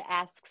wanted them to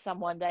ask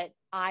someone that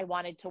I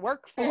wanted to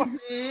work for.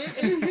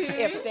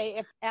 Mm-hmm.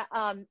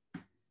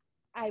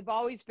 I've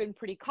always been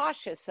pretty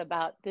cautious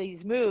about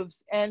these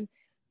moves,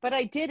 but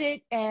I did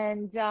it,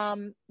 and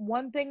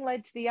one thing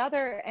led to the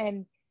other,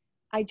 and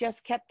I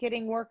just kept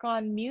getting work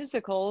on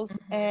musicals,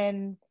 Mm-hmm.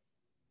 and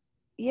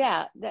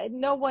yeah, the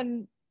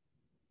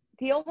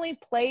only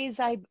plays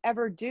I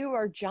ever do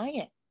are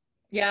giant.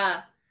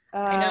 Yeah.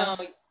 I know.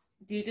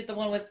 You did the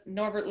one with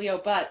Norbert Leo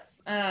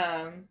Butz.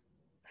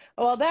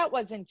 Well, that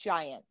wasn't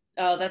giant.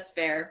 Oh, that's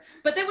fair.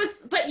 But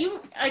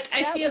you, like,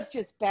 I That feel. was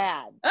just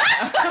bad.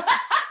 I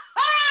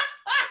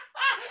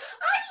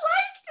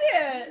liked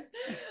it.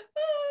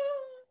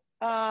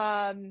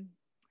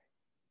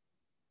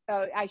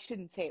 I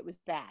shouldn't say it was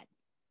bad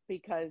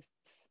because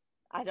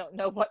I don't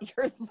know what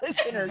your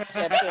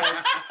listenership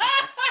is.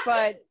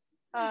 But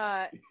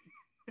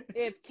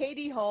if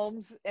Katie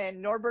Holmes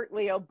and Norbert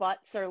Leo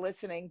Butz are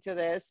listening to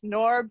this,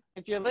 Norb,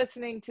 if you're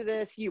listening to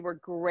this, you were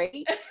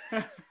great.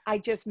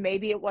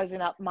 Maybe it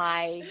wasn't up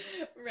my,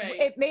 Right.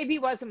 it maybe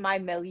wasn't my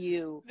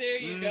milieu. There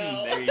you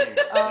go. There you go.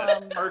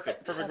 That's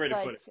perfect. Perfect way to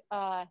put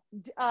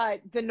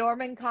it. The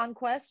Norman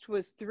Conquest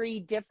was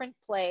 3 different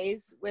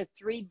plays with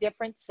 3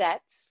 different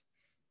sets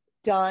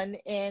done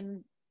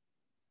in,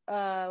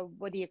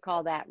 what do you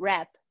call that?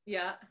 Rep.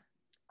 Yeah.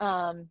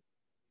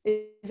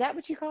 Is that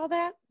what you call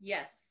that?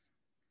 Yes.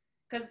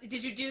 Because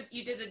you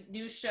did a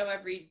new show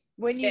every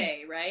When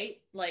day, right?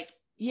 Like.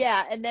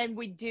 Yeah, and then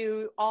we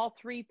do all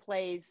 3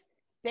 plays.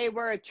 They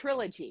were a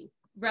trilogy.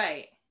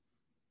 Right.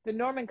 The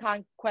Norman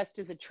Conquest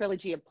is a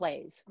trilogy of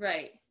plays.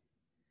 Right.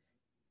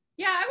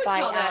 Yeah, I would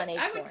by call that. Alan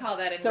I would Ayckbourn. call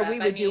that in So rep. we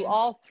would do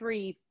all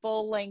 3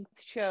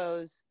 full-length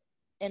shows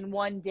in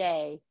one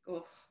day,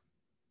 Oof.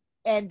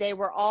 and they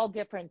were all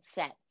different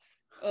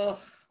sets. Ugh.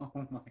 Oh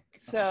my God.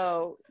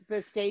 So the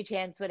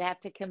stagehands would have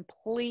to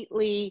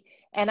completely,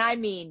 and I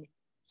mean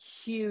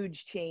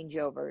huge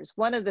changeovers.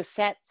 One of the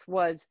sets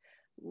was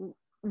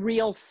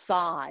real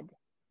sod.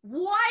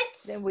 What?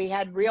 Then we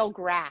had real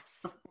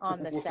grass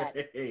on the set.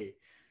 Way.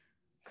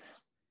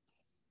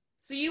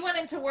 So you went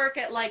into work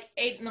at like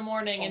 8 in the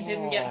morning and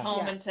didn't get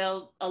home Yeah.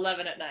 until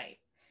 11 at night.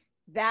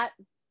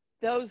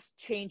 Those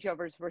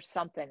changeovers were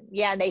something.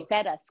 Yeah, and they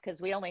fed us because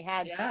we only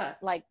had Yeah.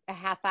 like a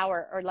half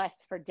hour or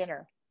less for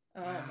dinner.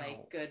 Oh my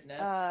Wow.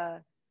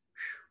 goodness.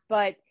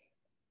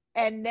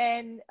 And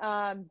then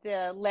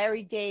the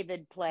Larry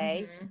David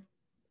play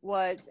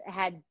Mhm.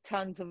 had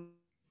tons of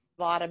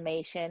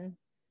automation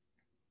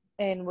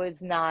and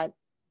was not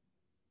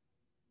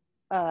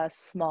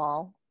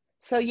small.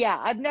 So yeah,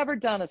 I've never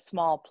done a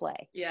small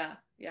play Yeah.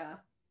 Yeah.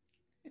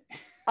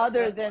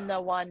 other than the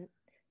one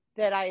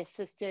that I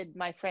assisted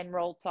my friend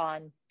Rolt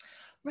on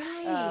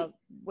Right.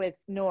 with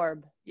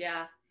Norb.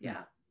 Yeah.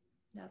 Yeah.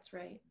 That's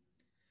right.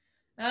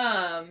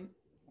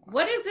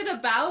 What is it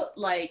about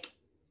like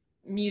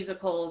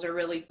musicals or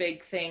really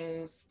big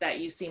things that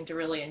you seem to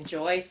really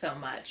enjoy so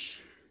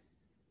much?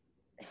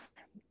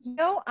 You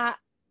know,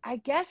 I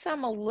guess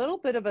I'm a little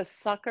bit of a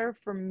sucker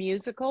for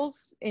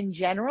musicals in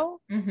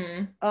general.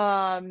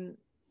 Mm-hmm.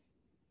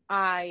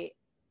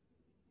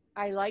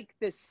 I like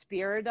the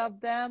spirit of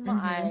them.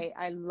 Mhm.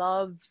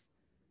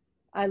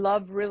 I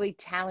love really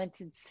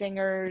talented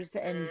singers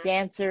and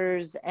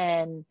dancers,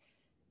 and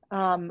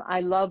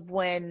I love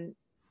when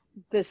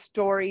the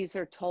stories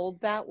are told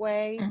that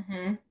way.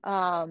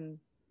 Mm-hmm.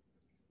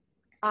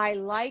 I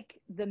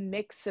like the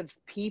mix of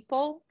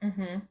people.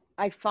 Mm-hmm.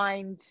 I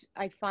find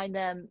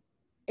them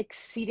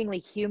exceedingly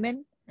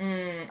human.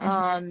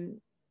 Um,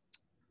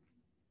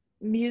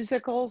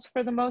 musicals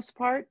for the most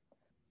part.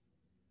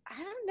 I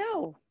don't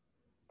know.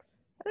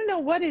 I don't know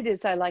what it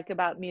is I like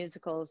about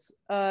musicals.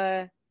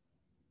 I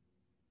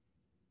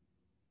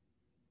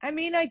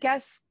mean, I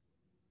guess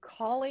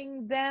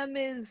calling them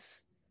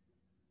is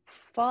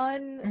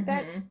fun.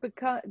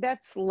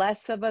 That's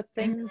less of a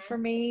thing for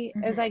me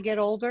as I get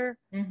older.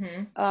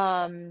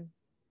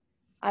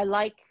 I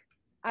like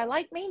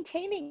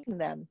maintaining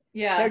them.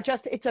 Yeah.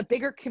 It's a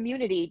bigger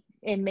community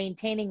in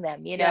maintaining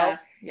them, you know.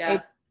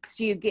 Yeah.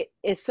 You get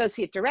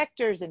associate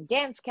directors and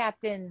dance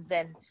captains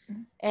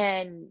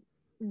and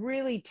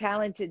really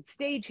talented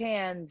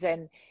stagehands,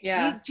 and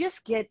you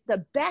just get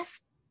the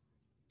best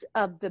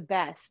of the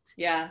best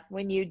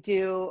when you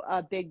do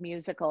a big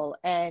musical,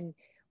 and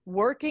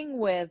working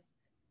with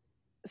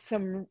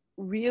some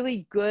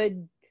really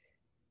good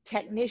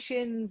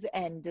technicians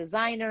and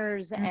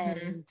designers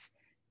and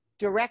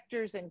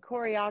directors and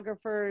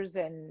choreographers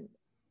and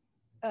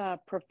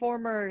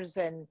performers,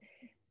 and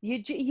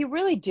you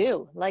really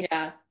do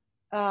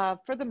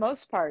for the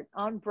most part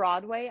on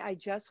Broadway. I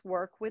just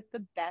work with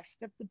the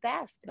best of the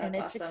best. That's and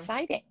it's awesome.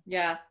 exciting.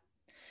 Yeah.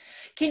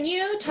 Can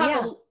you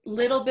talk a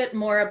little bit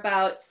more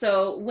about,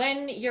 so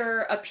when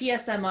you're a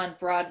PSM on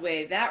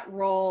Broadway, that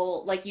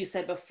role, like you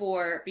said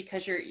before,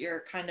 because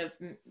you're kind of,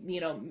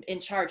 you know, in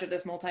charge of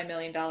this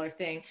multi-million-dollar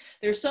thing,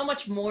 there's so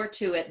much more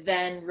to it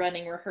than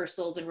running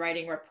rehearsals and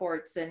writing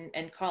reports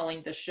and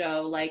calling the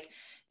show. Like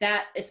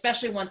that,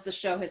 especially once the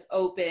show has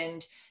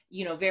opened,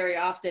 you know, very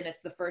often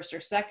it's the first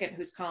or second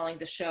who's calling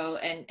the show,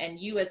 and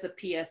you as the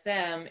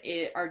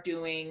PSM are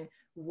doing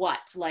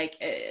what? Like,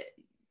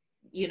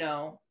 you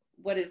know,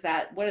 what is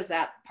that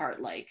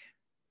part like?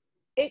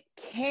 It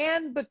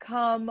can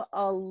become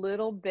a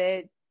little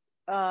bit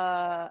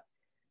of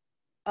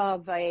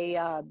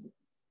a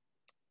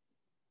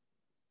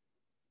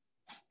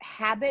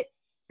habit.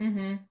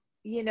 You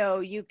know,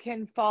 you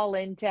can fall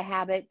into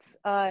habits.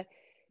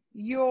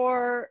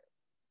 You're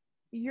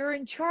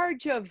in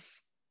charge of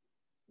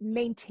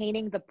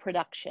maintaining the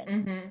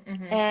production.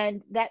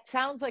 And that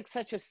sounds like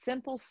such a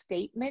simple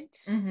statement.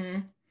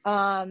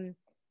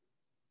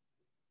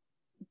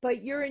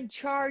 But you're in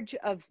charge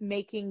of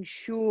making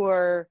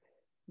sure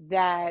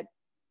that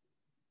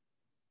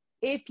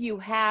if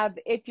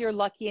you're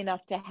lucky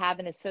enough to have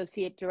an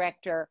associate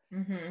director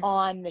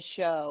on the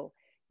show,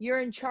 you're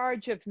in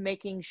charge of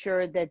making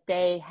sure that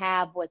they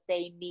have what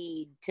they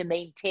need to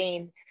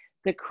maintain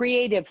the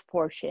creative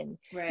portion.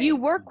 You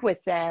work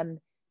with them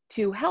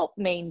to help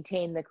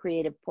maintain the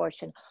creative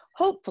portion,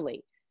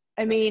 hopefully.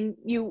 I mean,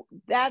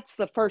 that's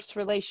the first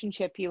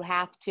relationship you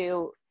have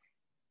to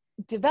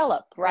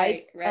develop,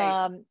 right?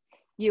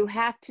 You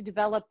have to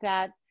develop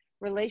that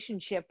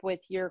relationship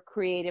with your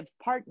creative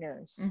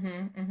partners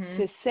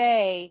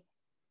to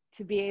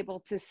be able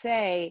to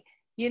say,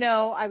 you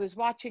know, I was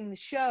watching the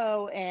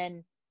show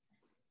and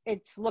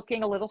it's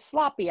looking a little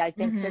sloppy. I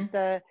think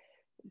that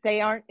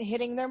they aren't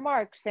hitting their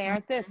marks. They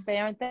aren't this, they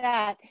aren't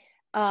that.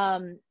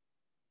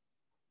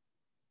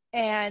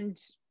 And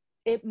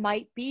it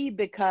might be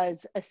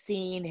because a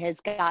scene has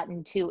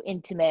gotten too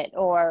intimate,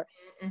 or,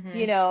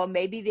 you know,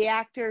 maybe the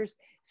actors.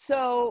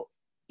 So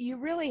you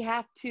really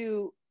have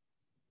to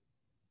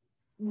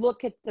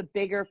look at the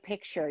bigger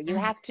picture. You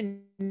have to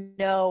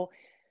know,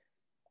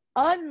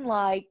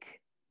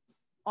 unlike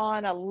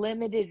on a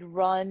limited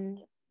run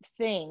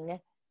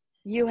thing,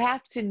 you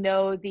have to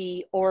know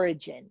the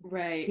origin.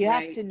 You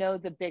have to know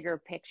the bigger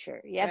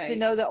picture. You have to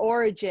know the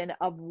origin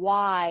of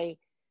why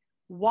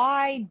is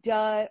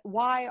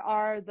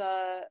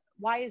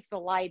the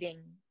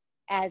lighting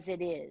as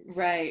it is?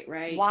 Why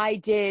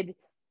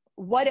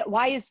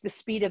is the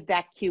speed of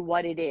that cue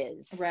what it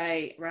is?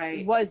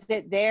 Was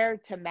it there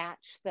to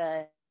match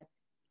the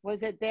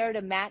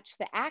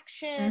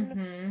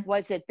action?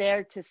 Was it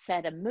there to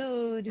set a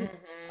mood?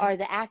 Are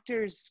the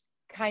actors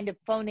kind of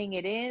phoning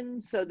it in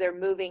so they're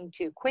moving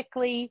too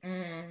quickly?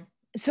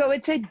 So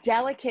it's a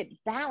delicate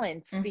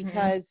balance,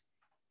 because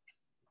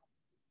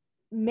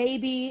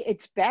maybe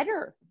it's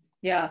better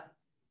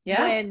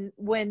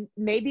when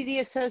maybe the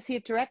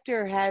associate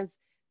director has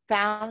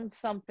found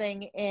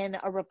something in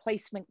a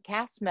replacement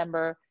cast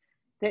member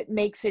that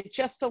makes it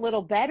just a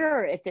little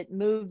better if it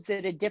moves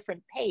at a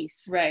different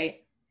pace.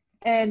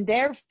 And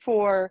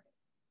therefore,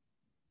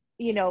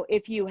 you know,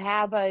 if you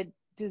have a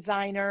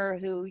designer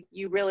who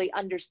you really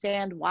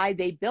understand why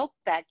they built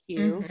that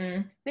cue,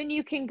 then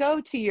you can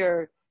go to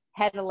your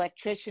head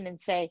electrician and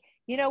say,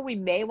 you know, we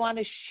may want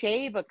to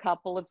shave a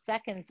couple of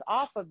seconds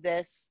off of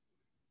this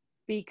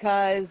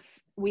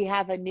because we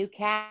have a new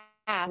cast.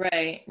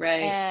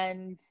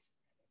 And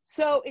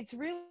so it's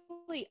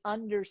really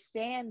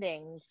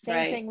understanding.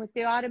 Same thing with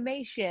the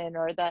automation,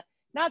 or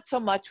not so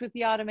much with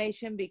the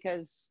automation,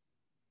 because,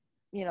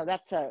 you know,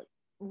 that's a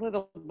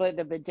little bit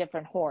of a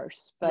different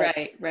horse. But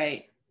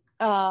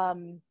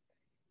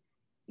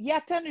you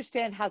have to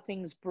understand how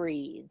things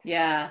breathe.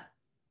 You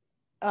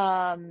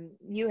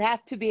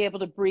have to be able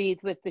to breathe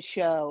with the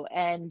show,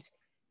 and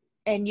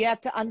you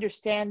have to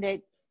understand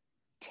it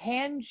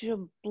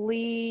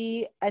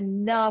tangibly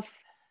enough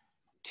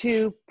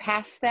to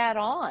pass that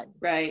on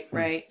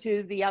Right.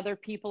 to the other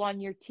people on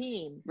your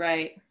team.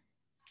 Right.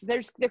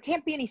 There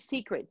can't be any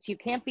secrets. You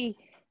can't be,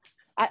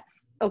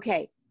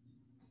 okay,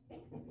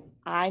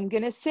 I'm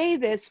going to say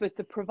this with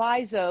the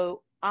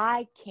proviso,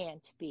 I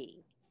can't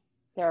be.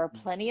 There are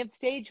plenty of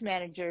stage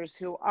managers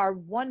who are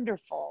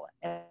wonderful,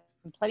 and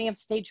plenty of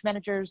stage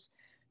managers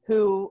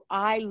who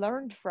I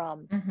learned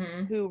from,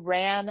 who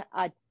ran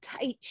a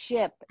tight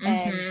ship,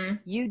 and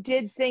you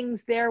did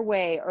things their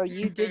way or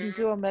you didn't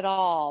do them at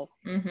all.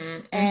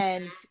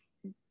 And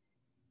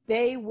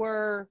they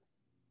were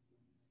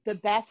the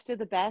best of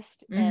the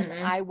best, and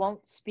I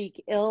won't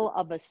speak ill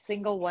of a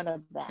single one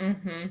of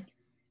them.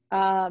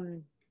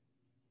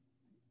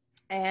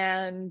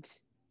 And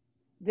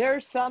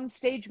there's some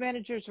stage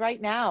managers right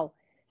now.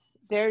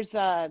 There's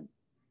a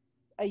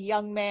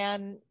young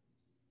man,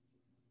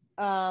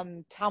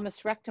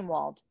 Thomas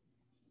Rechtenwald,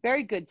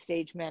 very good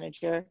stage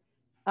manager.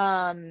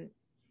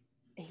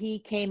 He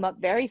came up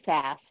very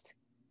fast,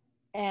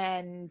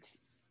 and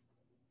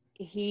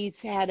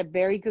he's had a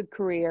very good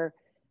career,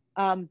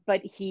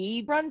 but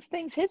he runs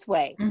things his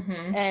way.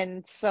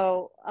 And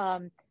so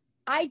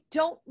I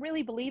don't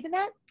really believe in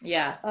that.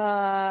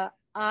 Yeah.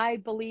 I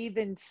believe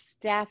in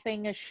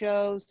staffing a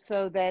show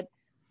so that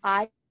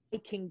I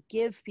can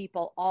give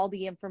people all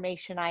the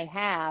information I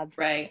have.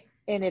 Right.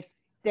 And if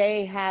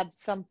they have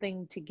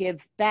something to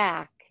give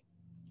back,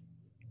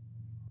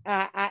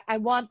 I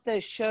want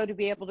the show to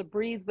be able to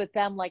breathe with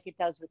them like it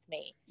does with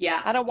me.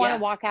 Yeah. I don't want to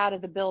walk out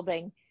of the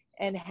building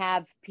and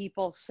have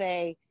people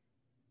say,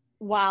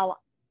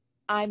 while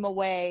I'm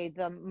away,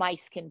 the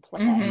mice can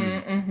play.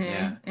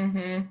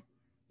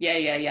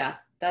 Yeah.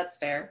 That's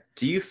fair.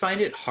 Do you find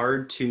it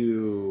hard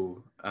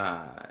to,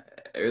 or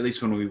at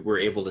least when we were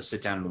able to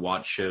sit down and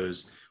watch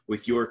shows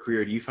with your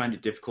career, do you find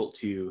it difficult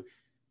to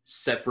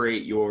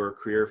separate your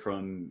career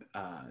from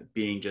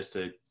being just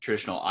a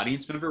traditional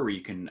audience member where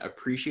you can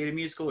appreciate a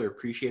musical or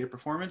appreciate a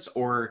performance?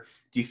 Or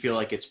do you feel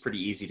like it's pretty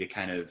easy to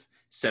kind of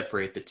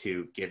separate the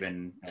two,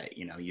 given that,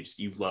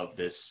 you love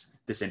this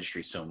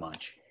industry so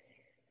much?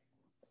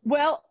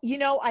 Well,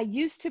 I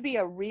used to be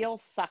a real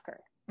sucker.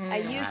 I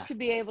used to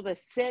be able to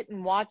sit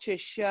and watch a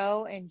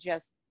show and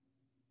just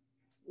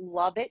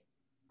love it.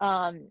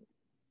 I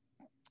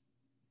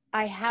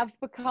have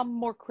become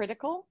more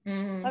critical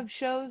of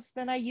shows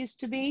than I used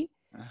to be.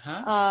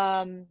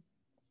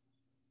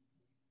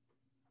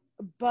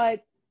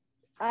 But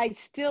I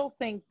still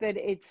think that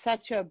it's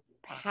such a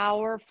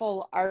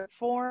powerful art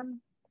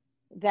form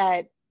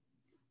that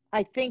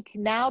I think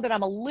now that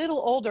I'm a little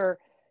older,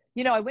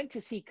 I went to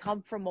see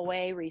Come From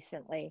Away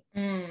recently,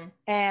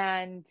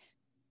 and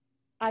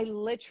I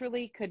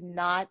literally could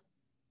not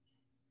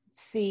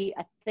see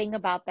a thing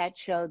about that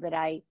show that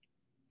I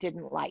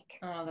didn't like.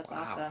 Oh, that's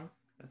awesome.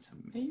 That's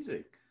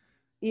amazing.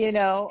 Did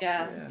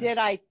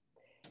I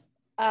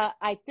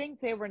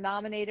think they were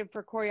nominated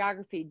for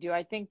choreography. Do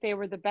I think they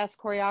were the best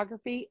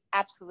choreography?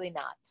 Absolutely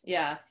not.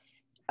 Yeah.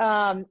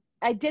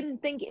 I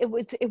didn't think it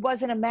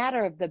wasn't a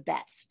matter of the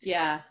best.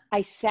 Yeah.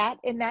 I sat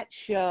in that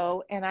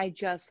show and I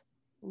just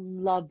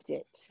loved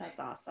it. That's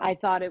awesome. I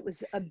thought it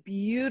was a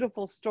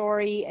beautiful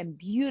story and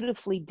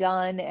beautifully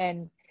done,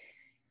 and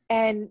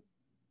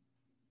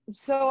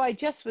so I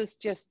was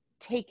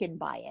taken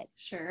by it.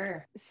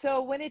 Sure.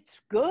 So when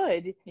it's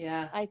good,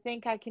 yeah, I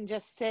think I can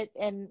just sit,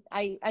 and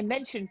I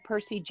mentioned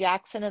Percy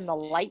Jackson and the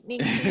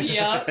Lightning.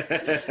 Yep.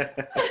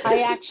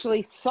 I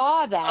actually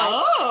saw that.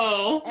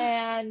 Oh.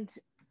 And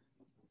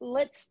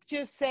let's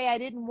just say I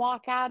didn't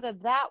walk out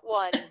of that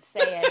one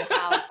saying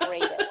how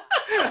great it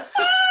was.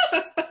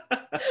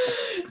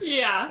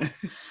 Yeah.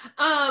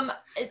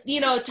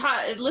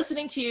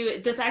 Listening to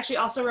you, this actually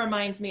also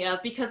reminds me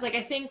of, because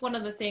I think one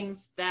of the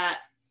things that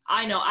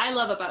I know I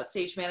love about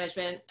stage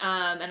management,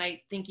 and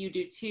I think you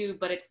do too,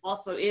 but it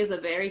also is a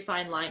very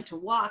fine line to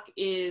walk,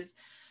 is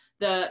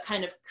the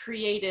kind of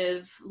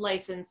creative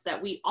license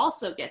that we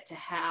also get to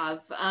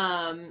have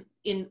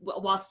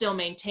while still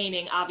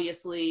maintaining,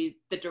 obviously,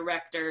 the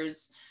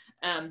director's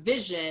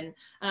vision.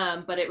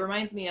 But it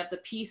reminds me of the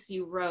piece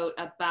you wrote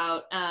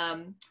about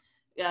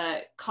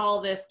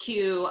call this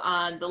Q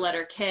on the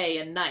letter K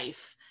and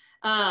knife,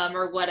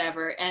 or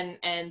whatever, and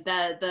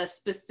the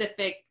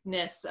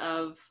specificness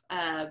of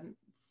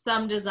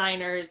some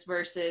designers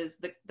versus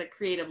the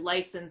creative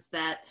license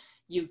that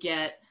you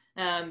get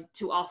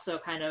to also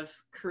kind of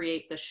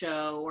create the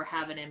show or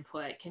have an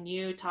input. Can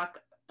you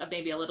talk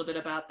maybe a little bit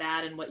about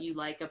that and what you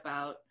like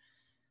about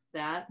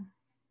that?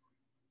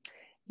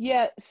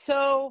 Yeah,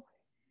 so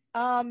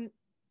I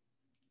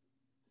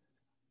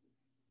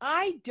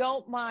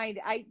don't mind.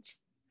 I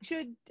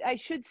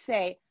should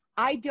say,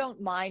 I don't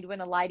mind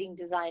when a lighting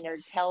designer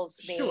tells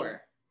me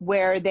Sure.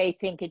 where they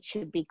think it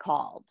should be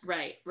called.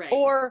 Right.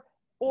 Or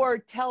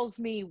tells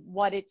me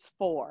what it's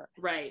for.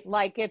 Right.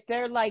 Like if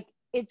they're like,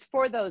 it's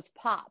for those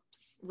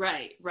pops.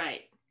 Right.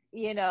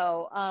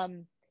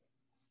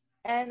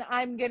 And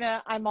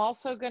I'm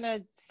also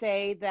gonna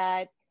say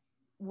that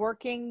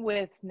working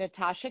with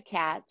Natasha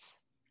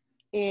Katz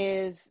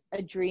is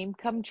a dream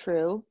come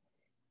true.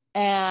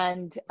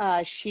 And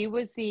she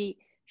was the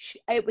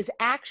It was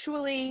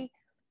actually,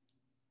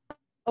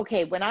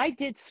 okay, when I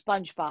did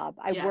SpongeBob,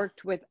 I Yeah.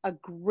 worked with a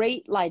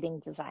great lighting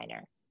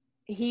designer.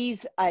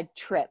 He's a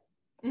trip.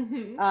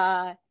 Mm-hmm.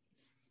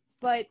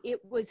 But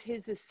it was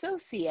his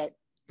associate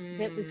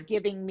that was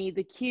giving me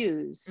the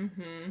cues.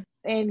 Mm-hmm.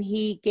 And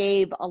he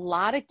gave a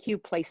lot of cue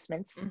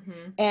placements.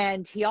 Mm-hmm.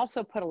 And he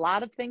also put a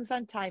lot of things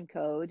on time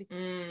code,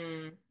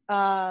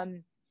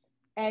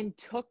 and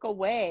took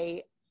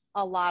away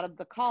a lot of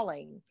the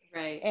calling.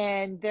 Right.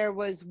 And there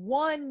was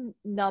one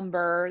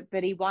number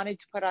that he wanted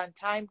to put on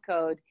time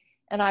code,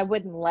 and I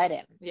wouldn't let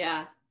him.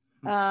 Yeah.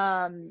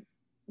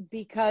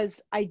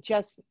 Because I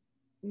just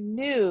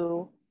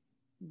knew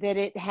that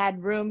it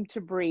had room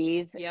to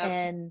breathe. Yep.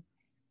 And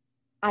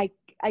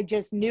I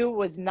just knew it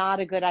was not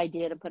a good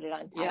idea to put it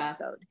on time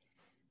code.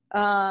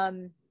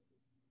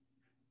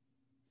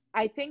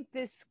 I think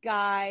this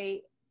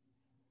guy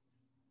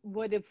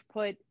would have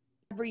put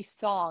every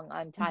song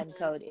on time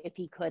code if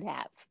he could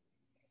have.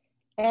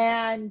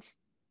 And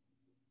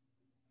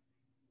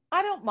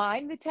I don't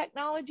mind the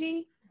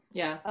technology.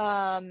 Yeah.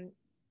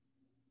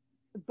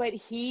 But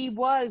he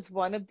was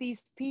one of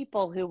these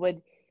people who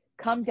would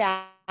come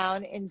down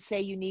and say,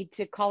 you need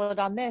to call it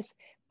on this.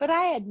 But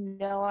I had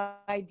no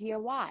idea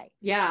why.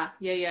 Yeah.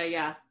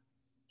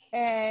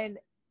 And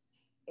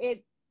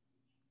it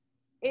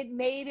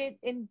made it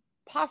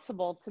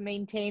impossible to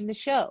maintain the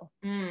show.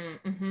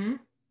 Mm-hmm.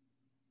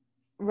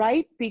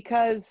 Right?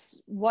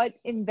 Because what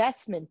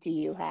investment do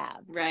you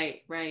have?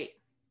 Right.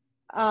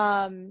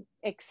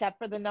 Except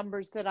for the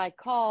numbers that I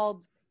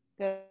called,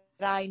 that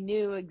I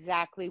knew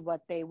exactly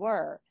what they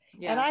were.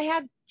 Yeah. And I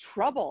had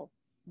trouble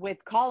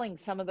with calling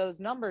some of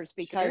those numbers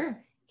because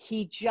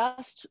he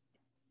just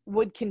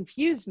would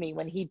confuse me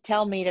when he'd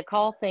tell me to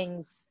call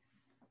things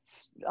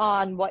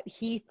on what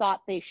he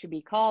thought they should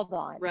be called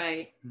on.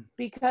 Right.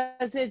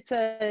 Because it's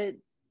a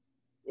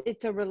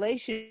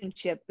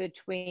relationship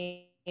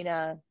between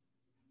a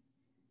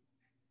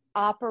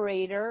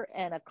operator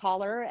and a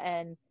caller,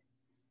 and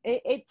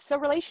it's a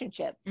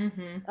relationship.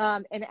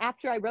 And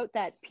after I wrote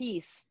that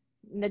piece,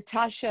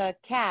 Natasha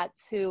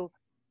Katz, who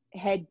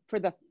had for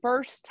the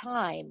first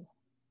time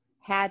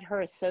had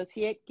her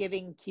associate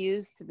giving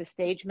cues to the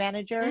stage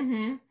manager,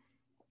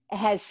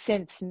 has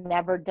since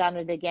never done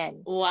it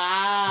again.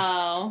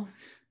 Wow.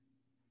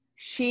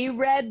 She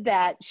read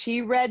that,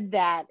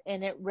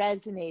 and it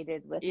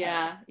resonated with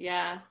her.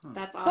 Yeah.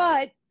 That's awesome.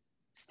 But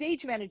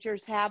stage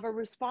managers have a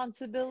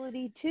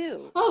responsibility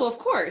too. Oh, of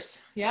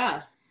course.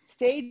 Yeah.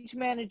 Stage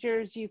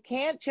managers, you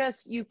can't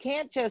just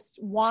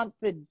want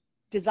the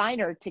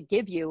designer to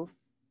give you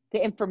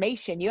the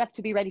information. You have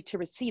to be ready to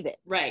receive it.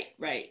 Right.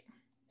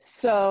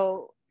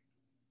 So,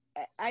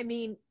 I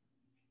mean,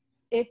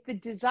 if the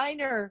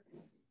designer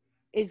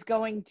is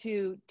going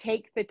to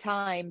take the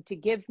time to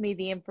give me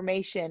the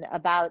information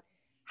about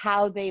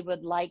how they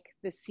would like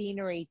the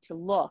scenery to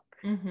look,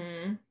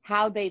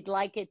 how they'd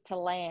like it to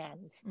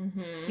land,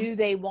 do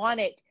they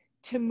want it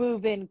to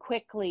move in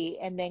quickly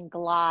and then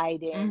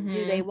glide in?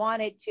 Do they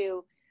want it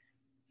to,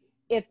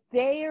 if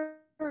they're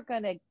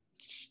going to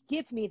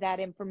give me that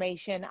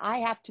information, I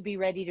have to be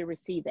ready to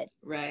receive it.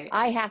 Right.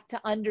 I have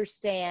to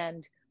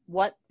understand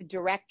what the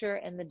director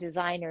and the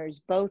designers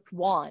both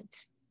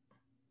want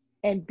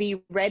and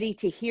be ready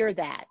to hear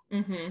that.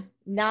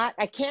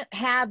 I can't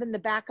have in the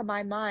back of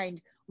my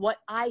mind what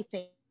I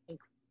think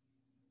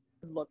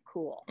would look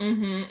cool.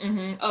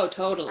 Oh,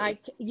 totally.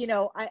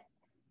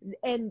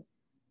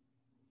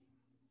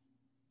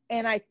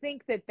 And I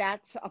think that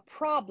that's a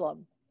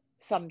problem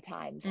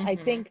sometimes. I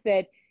think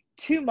that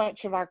too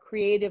much of our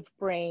creative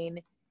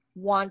brain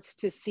wants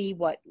to see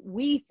what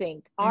we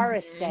think our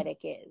aesthetic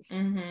is.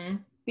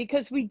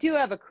 Because we do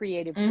have a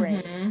creative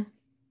brain.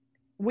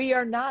 We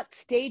are not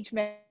stage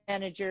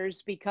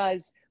managers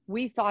because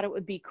we thought it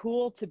would be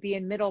cool to be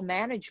in middle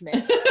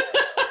management.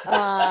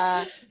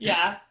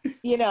 Yeah.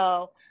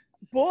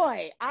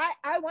 Boy,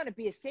 I want to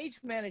be a stage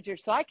manager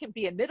so I can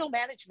be in middle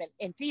management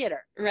in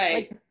theater.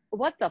 Right. Like,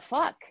 what the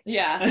fuck?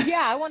 Yeah.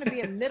 Yeah, I want to be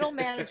in middle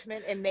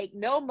management and make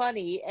no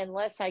money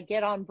unless I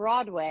get on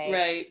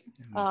Broadway.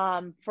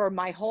 Right. For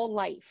my whole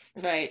life.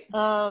 Right.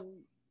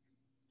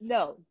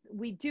 No,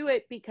 we do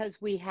it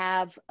because we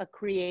have a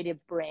creative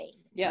brain.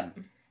 Yep.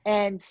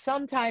 And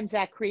sometimes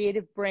that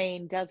creative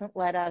brain doesn't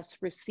let us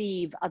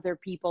receive other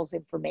people's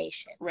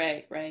information.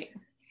 Right.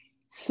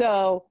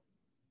 So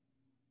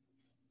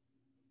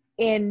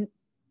in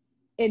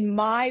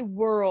my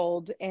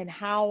world and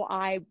how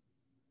I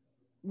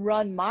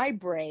run my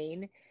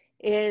brain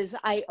is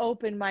I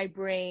open my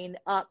brain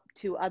up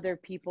to other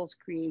people's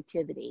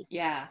creativity.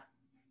 Yeah.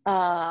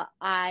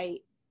 I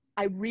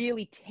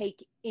really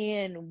take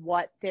in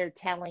what they're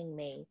telling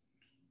me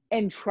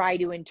and try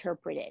to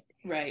interpret it.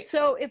 Right.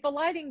 So if a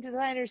lighting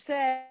designer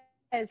says,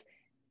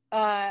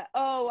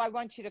 oh, I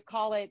want you to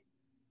call it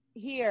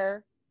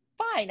here,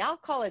 fine, I'll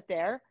call it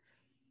there.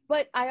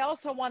 But I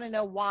also want to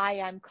know why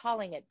I'm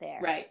calling it there.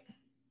 Right.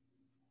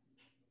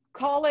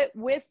 Call it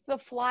with the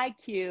fly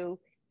cue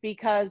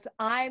because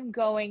I'm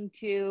going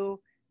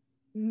to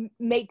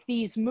make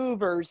these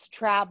movers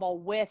travel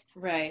with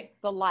Right.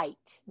 the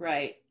light.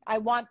 Right. I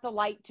want the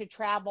light to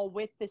travel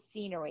with the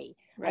scenery.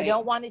 Right. I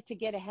don't want it to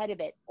get ahead of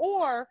it.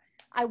 Or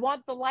I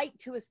want the light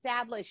to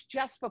establish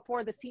just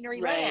before the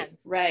scenery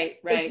lands. Right.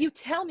 If you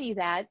tell me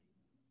that,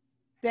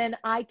 then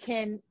I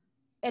can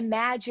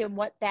imagine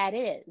what that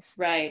is.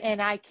 Right.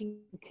 And I can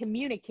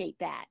communicate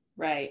that.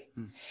 Right.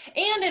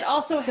 And it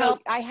also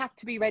helps. I have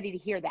to be ready to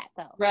hear that,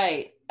 though.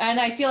 Right. And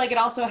I feel like it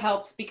also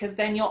helps because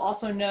then you'll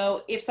also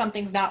know if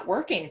something's not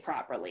working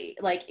properly.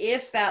 Like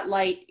if that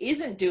light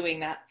isn't doing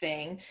that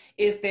thing,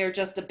 is there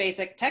just a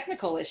basic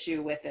technical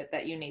issue with it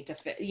that you need to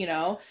fit, you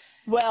know?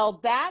 Well,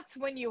 that's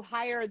when you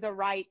hire the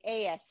right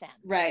ASM.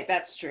 Right.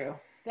 That's true.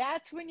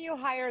 That's when you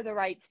hire the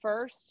right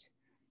first.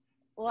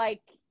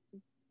 Like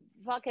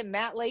fucking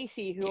Matt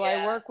Lacey, who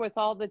I work with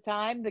all the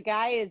time. The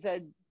guy is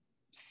a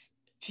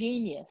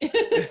genius.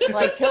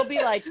 Like he'll be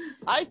like,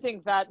 I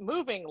think that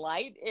moving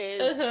light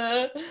is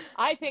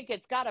I think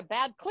it's got a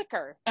bad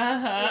clicker. You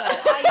know,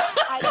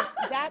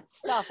 that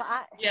stuff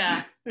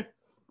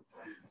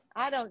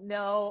I don't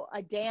know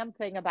a damn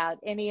thing about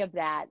any of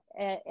that,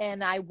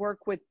 and I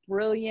work with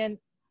brilliant,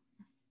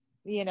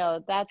 you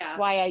know, that's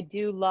why I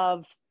do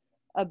love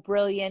a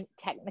brilliant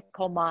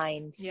technical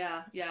mind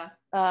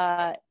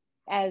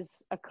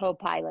as a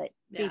co-pilot,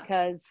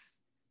 because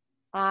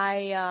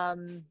I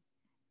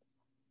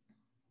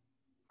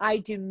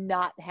do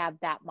not have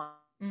that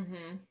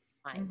mind.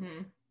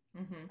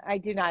 I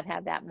do not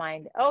have that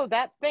mind. Oh,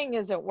 that thing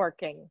isn't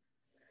working.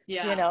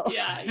 Yeah. You know?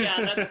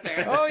 Yeah, that's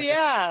fair. Oh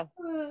yeah.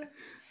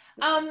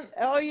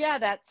 Oh yeah,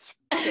 that's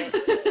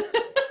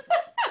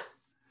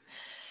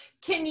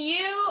Can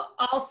you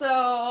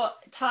also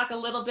talk a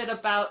little bit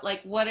about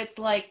like what it's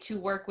like to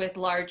work with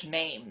large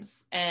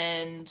names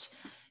and,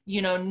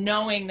 you know,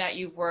 knowing that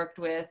you've worked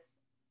with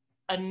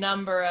a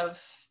number of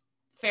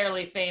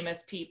fairly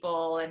famous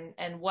people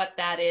and what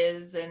that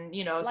is, and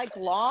you know, like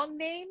long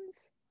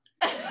names,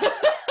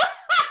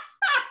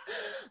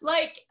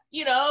 like,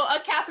 you know, a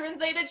Catherine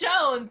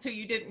Zeta-Jones who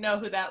you didn't know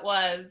who that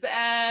was,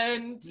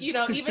 and you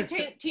know, even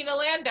Tina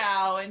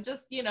Landau, and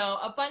just, you know,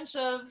 a bunch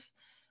of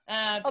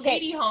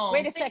Katie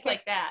Holmes, things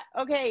like that.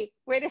 Okay,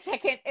 wait a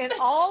second. In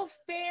all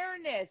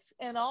fairness,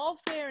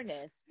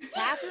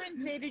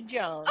 Catherine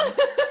Zeta-Jones,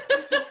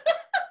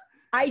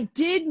 I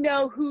did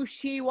know who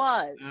she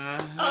was.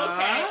 Okay.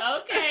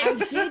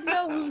 I did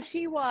know who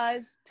she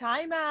was.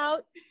 Time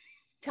out.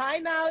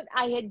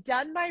 I had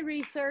done my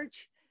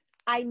research.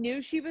 I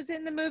knew she was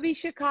in the movie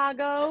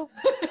Chicago.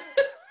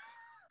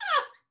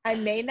 I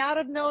may not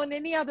have known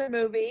any other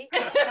movie.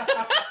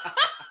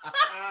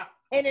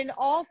 And in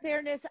all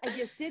fairness, I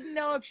just didn't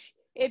know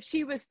if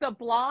she was the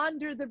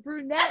blonde or the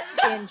brunette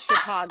in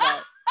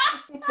Chicago.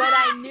 But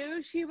I knew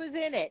she was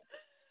in it.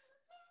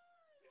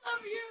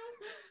 Love you.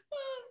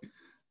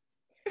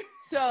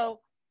 So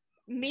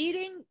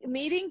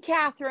meeting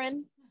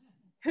Catherine,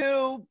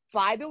 who,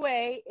 by the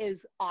way,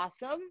 is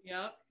awesome.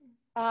 Yep.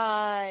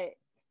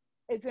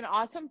 Is an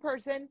awesome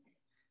person.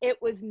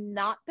 It was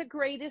not the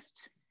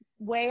greatest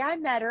way I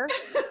met her.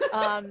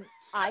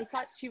 I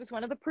thought she was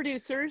one of the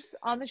producers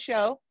on the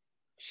show.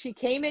 She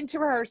came into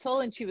rehearsal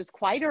and she was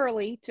quite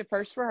early to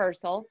first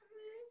rehearsal.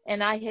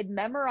 And I had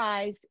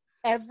memorized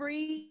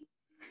every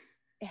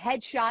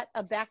headshot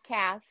of that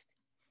cast,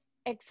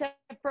 except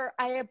for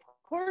I, of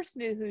course,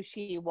 knew who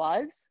she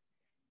was.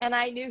 And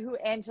I knew who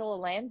Angela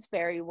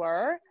Lansbury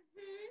were.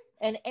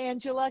 And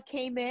Angela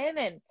came in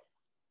and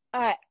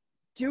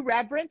due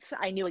reverence,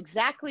 I knew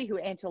exactly who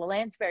Angela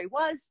Lansbury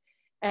was.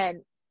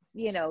 And,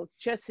 you know,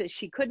 just as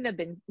she couldn't have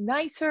been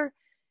nicer.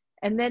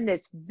 And then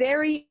this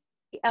very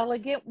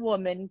elegant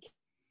woman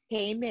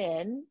came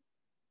in,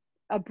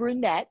 a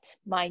brunette,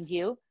 mind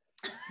you.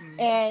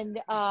 And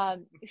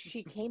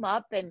she came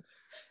up and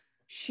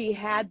she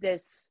had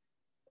this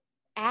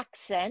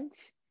accent.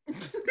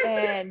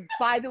 And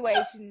by the way,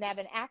 she didn't have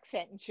an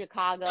accent in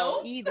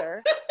Chicago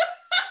either.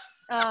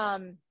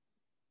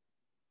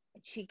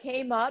 She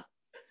came up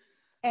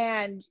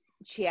and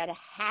she had a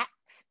hat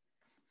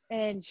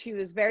and she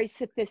was very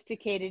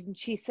sophisticated. And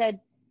she said,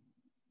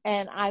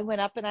 and I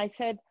went up and I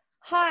said,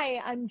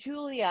 "Hi, I'm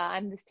Julia.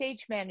 I'm the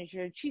stage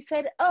manager." And she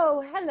said,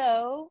 "Oh,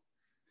 hello."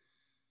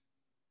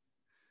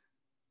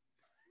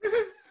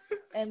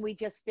 And we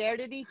just stared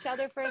at each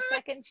other for a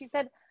second. She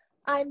said,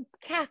 "I'm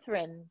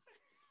Catherine."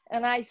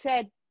 And I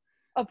said,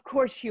 "Of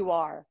course you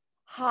are.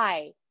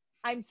 Hi,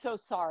 I'm so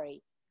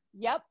sorry."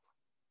 Yep,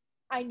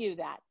 I knew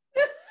that.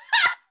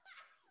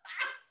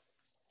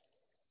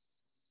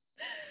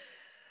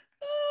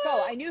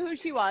 So I knew who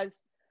she was,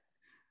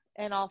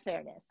 in all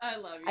fairness. I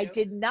love you. I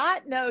did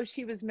not know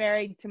she was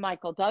married to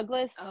Michael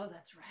Douglas. Oh,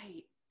 that's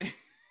right.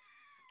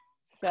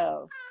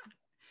 So.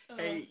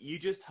 Hey, you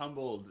just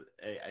humbled,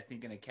 I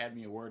think, an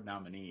Academy Award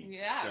nominee.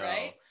 Yeah, so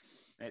right?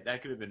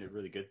 That could have been a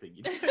really good thing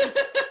you did.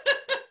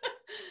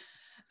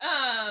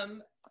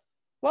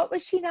 What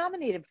was she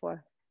nominated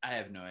for? I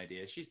have no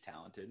idea. She's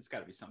talented. It's got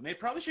to be something.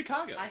 Probably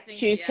Chicago. I think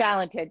She's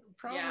talented.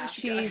 Probably Yeah.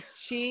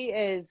 She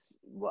is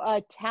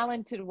a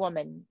talented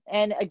woman,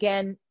 and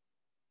again,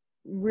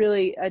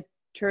 really a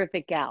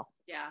terrific gal.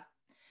 Yeah.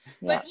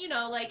 But you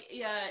know, like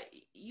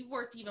you've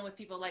worked even with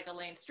people like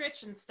Elaine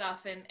Stritch and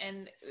stuff,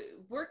 and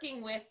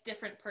working with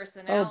different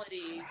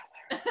personalities.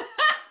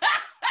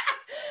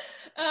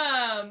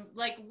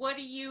 Like,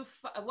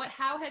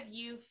 how have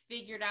you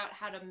figured out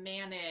how to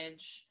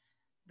manage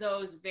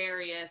those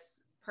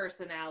various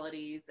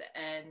personalities,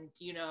 and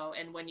you know,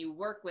 and when you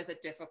work with a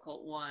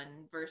difficult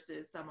one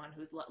versus someone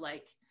who's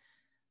like,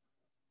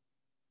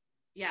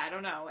 yeah, I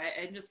don't know.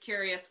 I'm just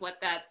curious what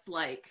that's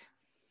like.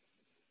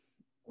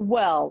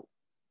 Well,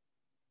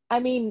 I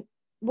mean,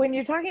 when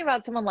you're talking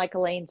about someone like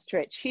Elaine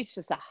Stritch, she's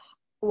just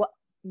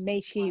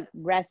may she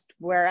rest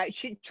where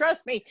she,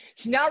 trust me,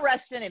 she's not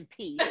resting in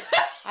peace.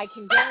 I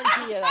can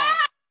guarantee you that.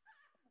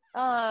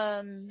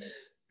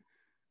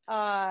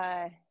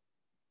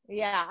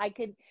 Yeah, I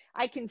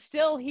can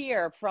still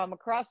hear from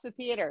across the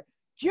theater,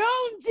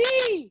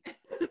 Jonesy.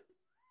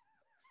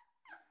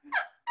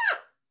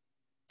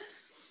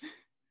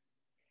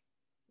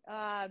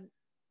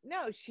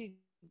 No, she's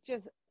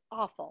just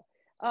awful.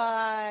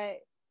 But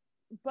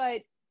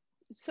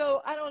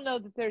so I don't know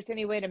that there's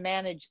any way to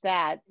manage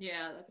that.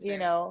 Yeah, that's you fair.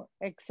 know,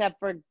 except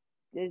for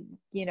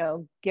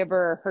give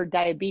her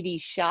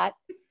diabetes shot.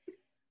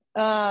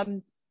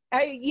 Elaine,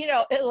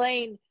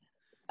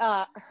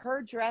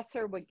 her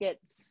dresser would get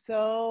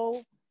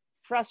so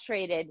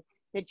frustrated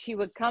that she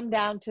would come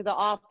down to the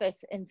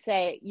office and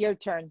say, "Your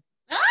turn."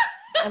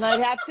 And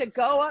I'd have to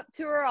go up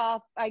to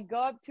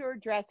her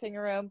dressing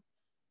room.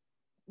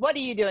 "What are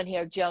you doing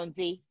here,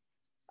 Jonesy?"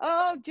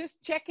 "Oh,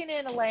 just checking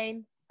in,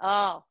 Elaine."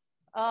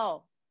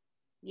 Oh,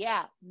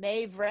 yeah,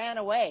 Maeve ran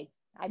away.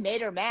 I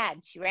made her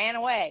mad. She ran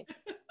away.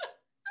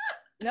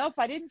 Nope,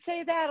 I didn't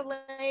say that,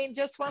 Elaine.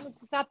 Just wanted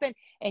to stop in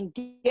and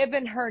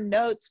given her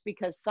notes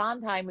because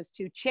Sondheim was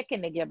too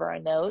chicken to give her a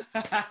note.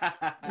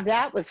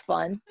 That was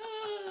fun.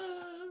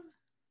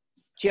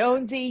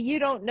 Jonesy, you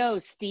don't know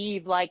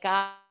Steve like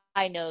I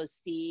know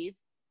Steve.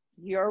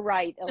 You're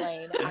right,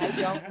 Elaine. I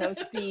don't know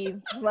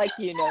Steve like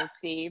you know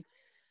Steve.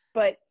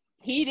 But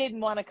he didn't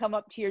want to come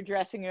up to your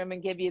dressing room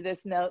and give you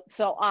this note,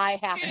 so I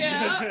have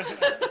to.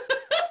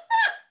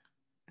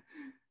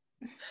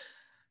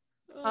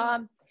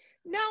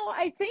 No,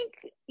 I think,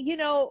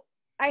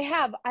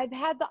 I've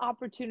had the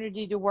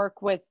opportunity to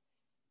work with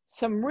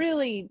some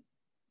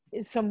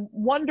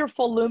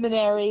wonderful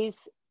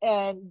luminaries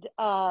and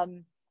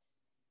some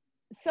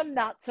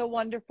not so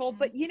wonderful,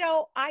 but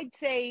I'd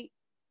say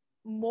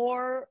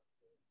more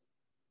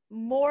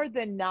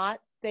than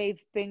not,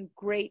 they've been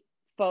great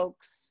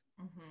folks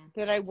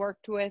that I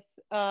worked with.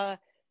 The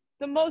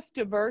most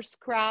diverse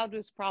crowd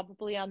was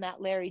probably on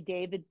that Larry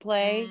David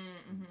play.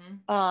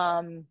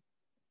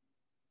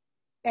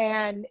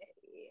 And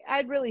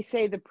I'd really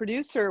say the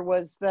producer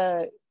was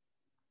the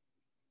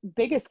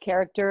biggest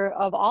character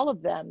of all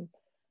of them.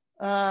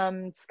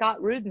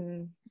 Scott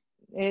Rudin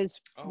was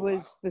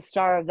the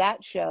star of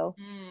that show.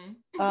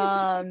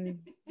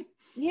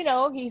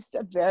 He's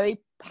a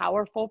very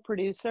powerful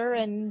producer,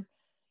 and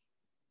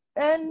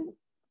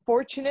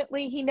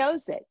fortunately he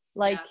knows it.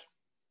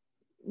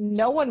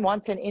 No one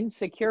wants an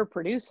insecure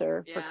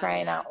producer, for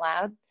crying out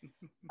loud.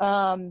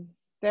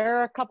 There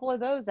are a couple of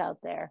those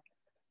out there.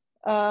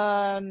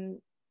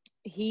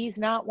 He's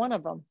not one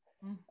of them.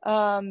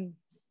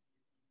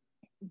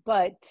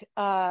 But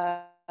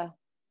I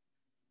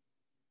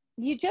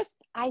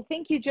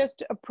think you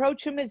just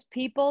approach them as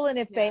people, and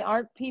if they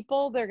aren't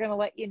people, they're going to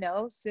let you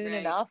know soon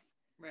enough.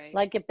 Right.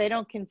 Like if they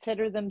don't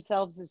consider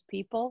themselves as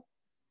people.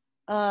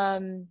 I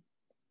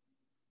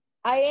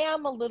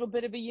am a little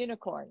bit of a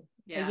unicorn.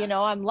 Yeah.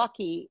 I'm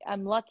lucky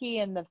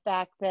in the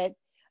fact that,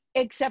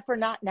 except for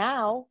not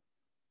now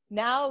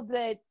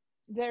that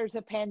there's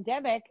a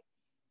pandemic,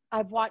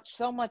 I've watched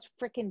so much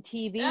freaking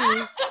TV.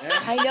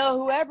 I know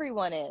who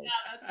everyone is.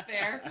 Yeah, that's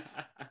fair.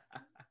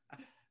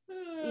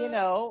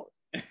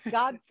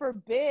 God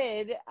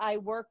forbid I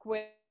work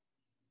with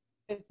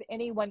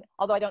anyone,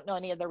 although I don't know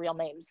any of their real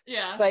names.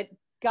 Yeah. But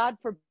God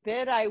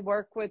forbid I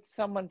work with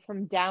someone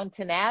from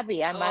Downton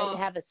Abbey. I might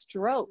have a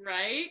stroke.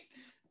 Right?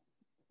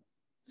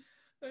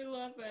 I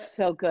love it.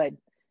 So good.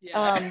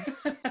 Yeah.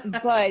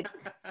 But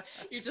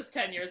you're just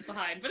 10 years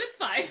behind, but it's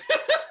fine.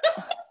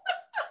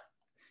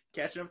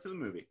 Catching up to the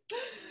movie.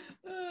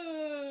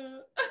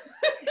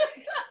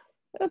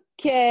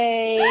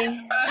 Okay.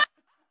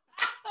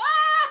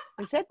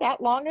 Was that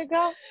long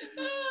ago?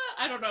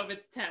 I don't know if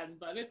it's 10,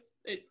 but it's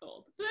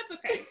old. But that's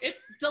okay.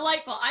 It's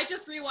delightful. I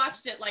just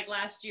rewatched it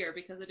last year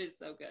because it is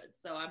so good.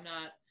 So I'm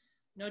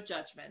no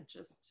judgment.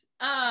 Just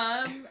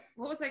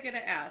what was I going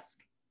to ask?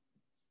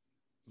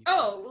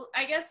 Oh,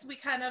 I guess we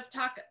kind of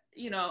talk,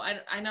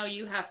 I know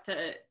you have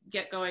to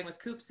get going with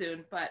Coop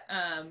soon, but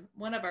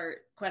one of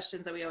our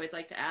questions that we always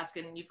like to ask,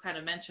 and you've kind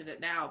of mentioned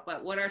it now,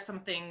 but what are some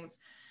things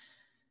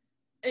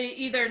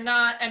either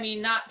not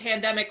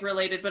pandemic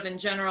related, but in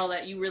general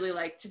that you really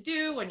like to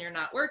do when you're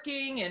not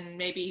working, and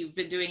maybe you've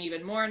been doing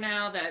even more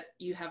now that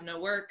you have no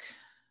work?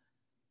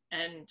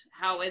 And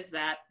how has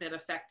that been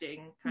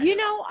affecting?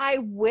 I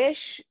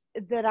wish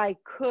that I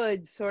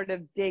could sort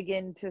of dig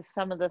into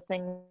some of the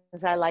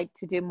things I like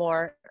to do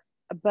more,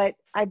 but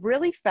I've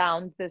really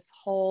found this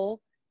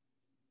whole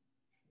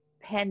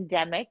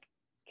pandemic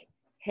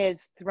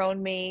has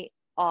thrown me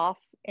off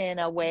in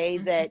a way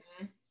that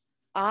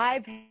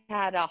I've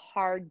had a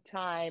hard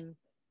time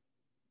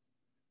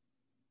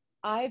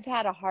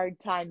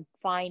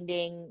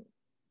finding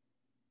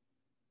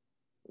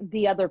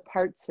the other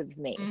parts of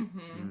me.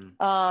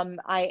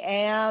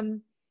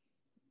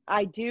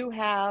 I do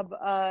have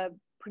a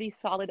pretty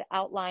solid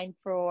outline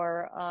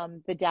for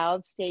the Tao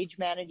of Stage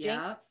Managing.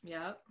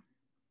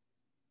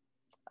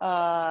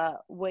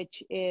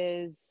 Which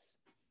is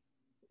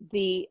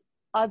the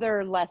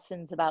other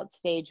lessons about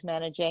stage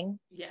managing.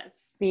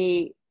 Yes.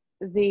 The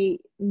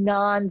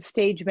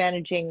non-stage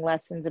managing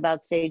lessons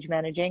about stage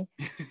managing.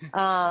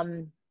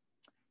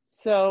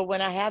 So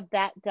when I have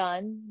that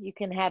done, you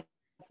can have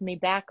me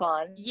back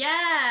on.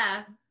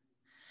 Yeah.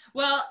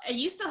 Well,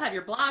 you still have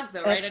your blog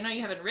though, right? I know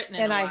you haven't written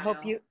in a while. And I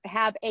hope you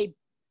have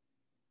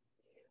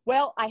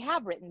well, I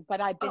have written,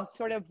 but I've been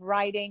sort of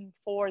writing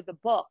for the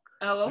book.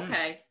 Oh,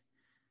 okay.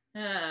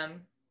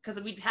 Because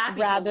we'd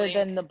happy rather to link,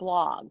 than the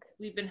blog.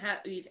 We've been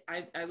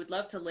I would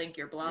love to link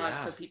your blog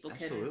so people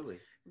can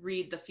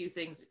read the few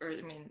things, or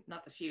I mean,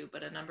 not the few,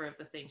 but a number of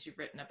the things you've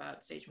written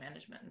about stage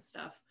management and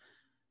stuff.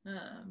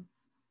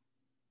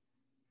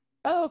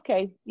 Oh,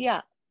 okay.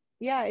 Yeah.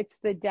 Yeah. It's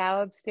the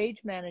Tao of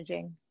Stage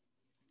Managing.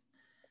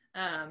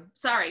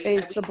 Sorry.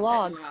 Is the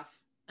blog.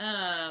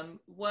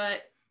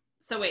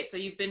 So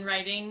you've been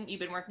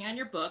working on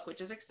your book, which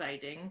is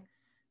exciting.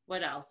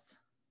 What else?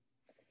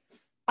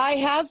 I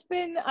have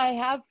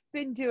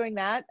been doing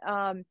that.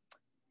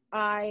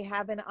 I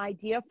have an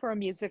idea for a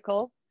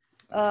musical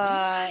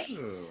that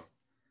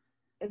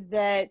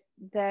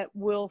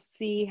we'll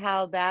see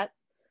how that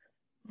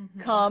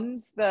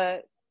comes.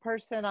 The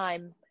person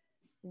I'm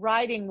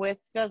writing with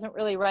doesn't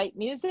really write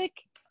music.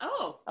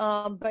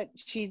 But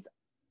she's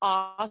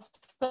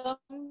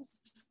awesome.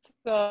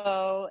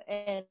 So,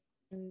 and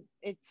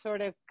it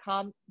sort of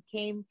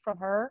came from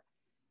her,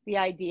 the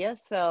idea.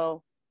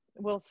 So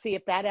we'll see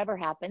if that ever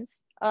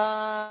happens.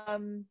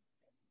 And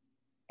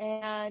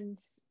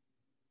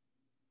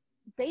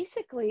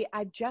basically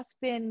I've just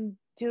been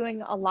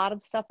doing a lot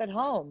of stuff at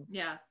home.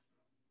 Yeah.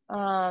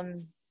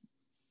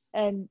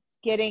 And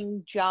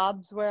getting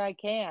jobs where I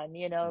can,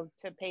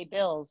 to pay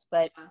bills.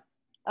 But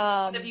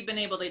what have you been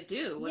able to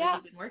do? What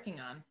have you been working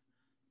on?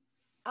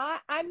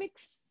 I'm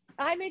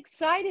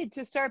excited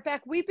to start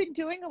back. We've been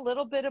doing a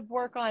little bit of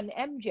work on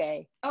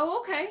MJ. Oh,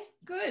 okay.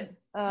 Good.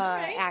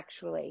 Right.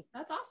 Actually.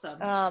 That's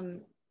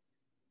awesome.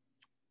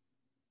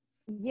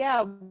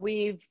 Yeah,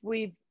 we've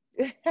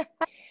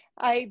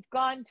I've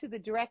gone to the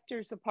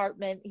director's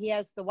apartment. He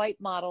has the white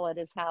model at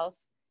his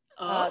house.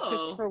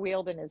 Christopher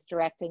Wheeldon is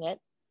directing it.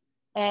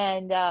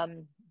 And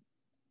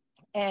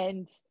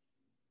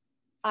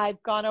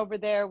I've gone over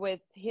there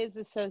with his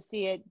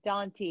associate,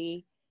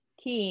 Dante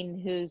Keene,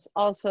 who's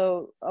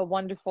also a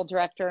wonderful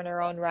director in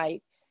her own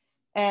right.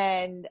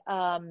 And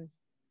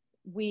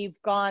we've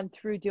gone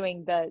through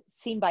doing the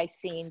scene by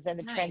scenes and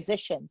the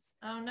transitions.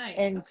 Oh, nice.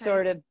 And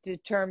sort of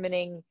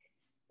determining,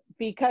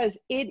 because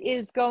it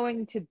is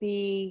going to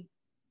be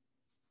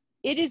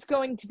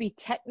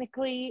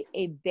technically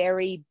a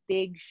very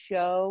big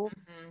show,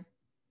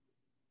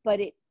 but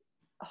it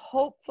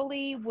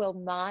hopefully will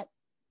not.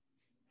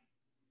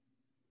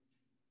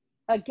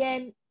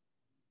 Again,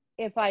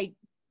 if I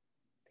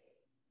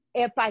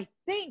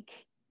think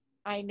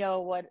I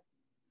know what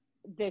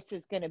this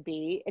is going to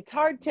be, it's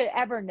hard to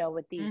ever know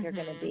what these are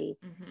going to be.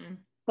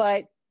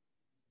 But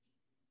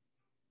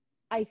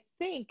I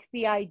think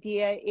the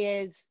idea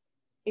is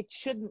it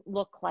shouldn't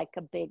look like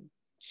a big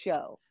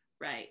show.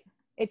 Right.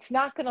 It's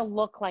not going to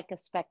look like a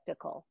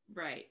spectacle.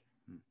 Right.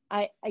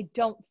 I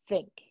don't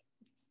think.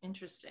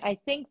 Interesting. I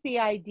think the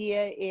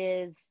idea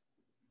is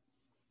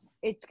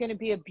it's going to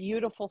be a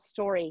beautiful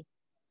story.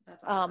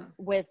 That's awesome.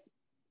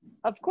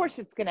 Of course,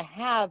 it's going to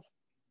have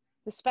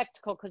the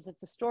spectacle because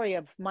it's a story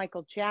of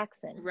Michael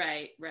Jackson.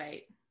 Right.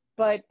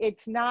 But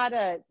it's not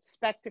a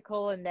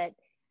spectacle in that,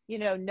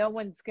 no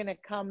one's going to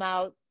come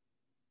out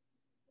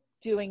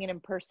doing an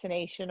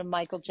impersonation of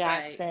Michael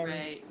Jackson.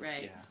 Right.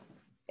 Yeah.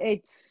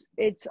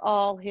 It's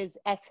all his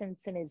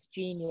essence and his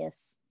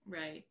genius.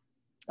 Right.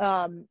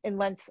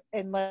 Unless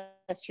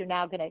you're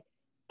now going to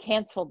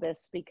cancel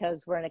this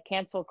because we're in a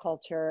cancel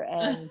culture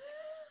and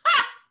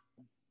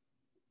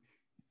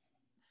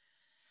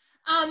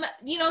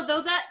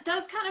though that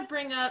does kind of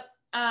bring up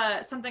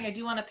something I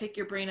do want to pick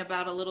your brain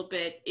about a little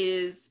bit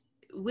is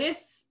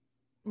with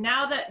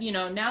now that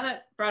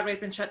Broadway's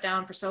been shut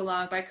down for so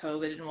long by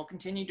COVID and will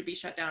continue to be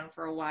shut down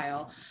for a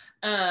while.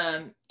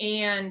 And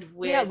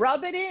with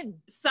rub it in.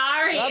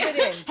 Sorry. Rub it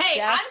in. Hey,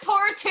 Jeff. I'm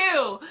poor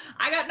too.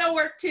 I got no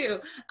work too.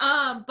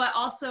 But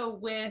also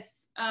with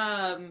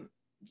the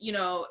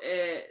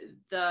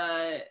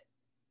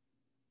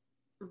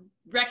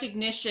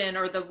recognition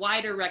or the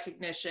wider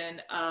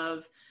recognition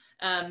of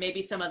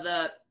maybe some of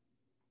the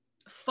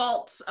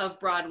faults of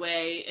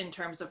Broadway in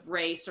terms of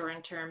race or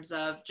in terms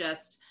of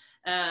just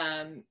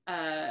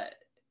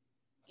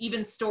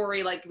even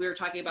story, like we were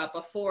talking about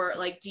before.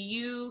 Like, do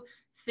you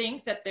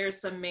think that there's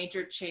some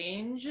major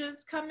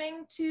changes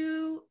coming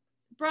to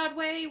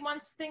Broadway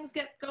once things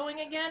get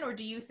going again, or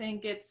do you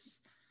think it's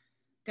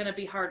going to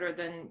be harder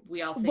than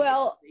we all think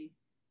Well, it will be?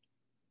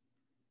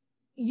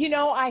 You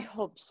know, I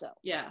hope so.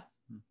 Yeah.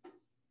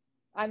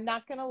 I'm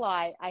not going to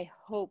lie. I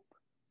hope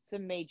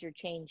some major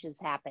changes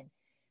happen.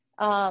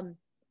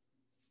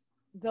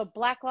 The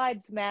Black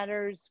Lives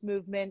Matters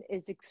movement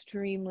is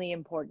extremely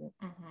important.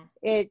 Mm-hmm.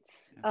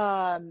 It's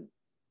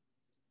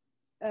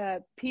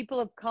people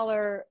of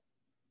color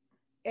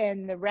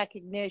and the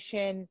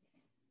recognition.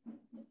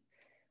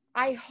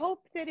 I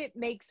hope that it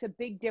makes a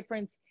big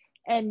difference,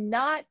 and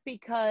not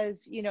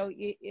because, you know,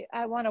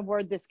 I want to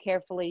word this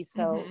carefully,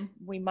 so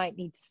we might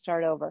need to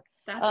start over.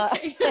 That's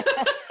okay.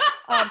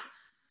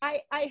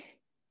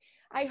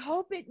 I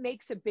hope it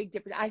makes a big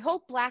difference. I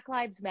hope Black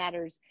Lives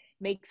Matters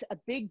makes a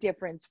big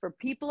difference for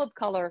people of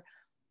color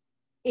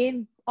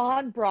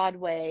on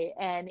Broadway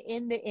and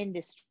in the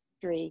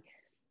industry,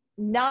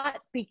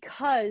 not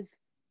because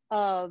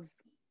of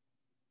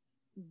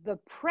the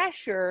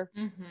pressure,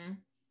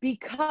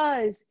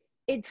 because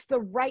it's the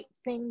right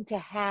thing to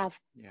have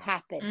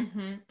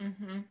happen.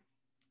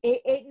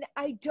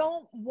 I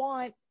don't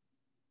want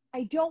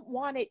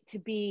it to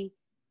be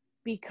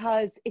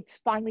because it's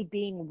finally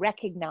being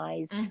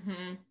recognized.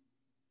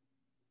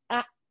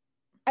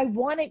 I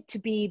want it to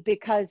be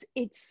because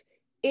it's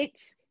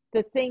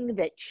the thing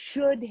that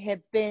should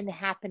have been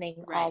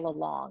happening all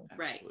along.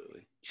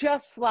 Absolutely.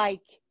 Just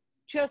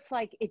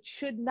like it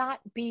should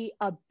not be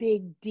a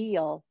big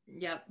deal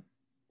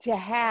to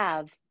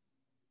have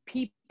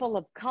people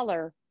of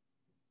color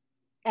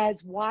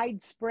as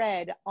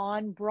widespread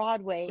on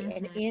Broadway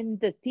and in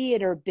the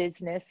theater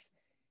business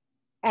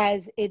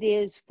as it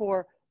is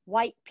for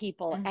white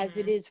people, as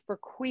it is for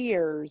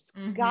queers.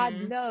 God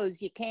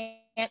knows you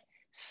can't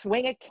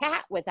swing a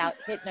cat without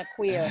hitting a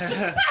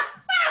queer.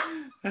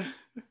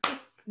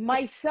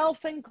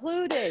 Myself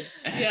included.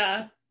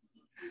 Yeah.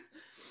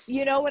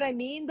 You know what I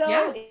mean, though?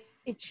 Yeah.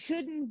 It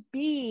shouldn't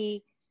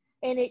be,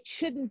 and it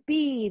shouldn't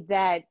be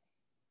that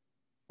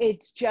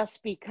it's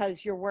just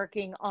because you're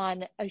working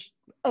on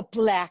a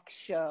black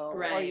show,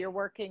 or you're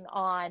working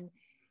on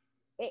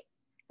it.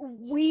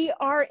 We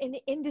are an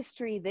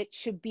industry that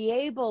should be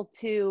able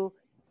to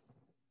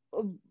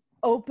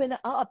open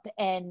up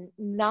and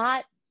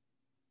not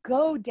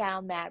go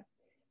down that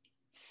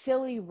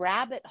silly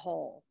rabbit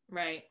hole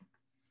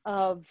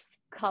of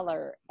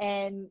color.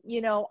 And, you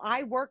know,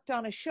 I worked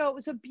on a show. It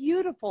was a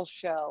beautiful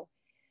show,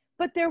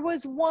 but there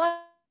was one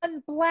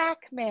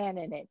black man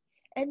in it.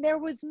 And there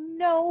was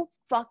no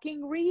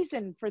fucking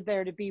reason for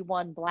there to be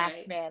one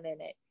black man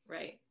in it.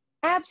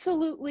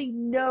 Absolutely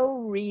no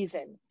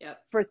reason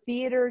for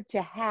theater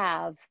to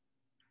have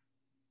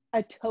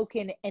a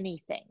token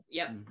anything.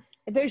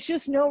 There's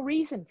just no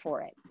reason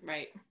for it.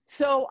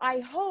 So I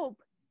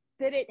hope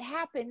that it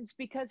happens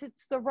because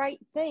it's the right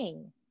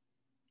thing,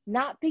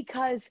 not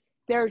because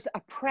there's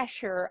a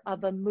pressure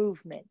of a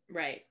movement.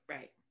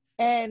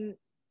 And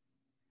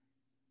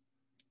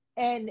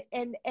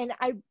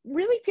I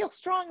really feel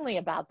strongly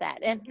about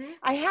that. And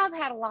I have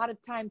had a lot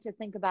of time to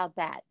think about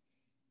that.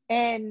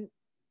 And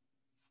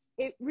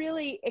it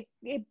really,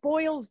 it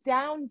boils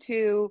down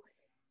to,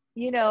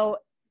 you know,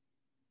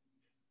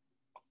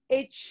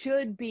 it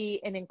should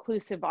be an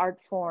inclusive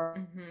art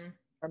form.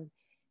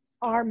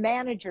 Our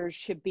managers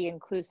should be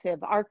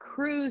inclusive. Our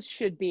crews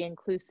should be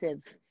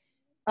inclusive.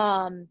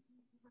 And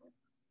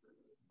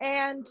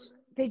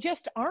they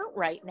just aren't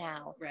right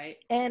now.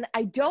 And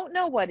I don't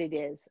know what it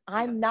is.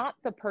 I'm not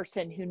the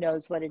person who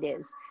knows what it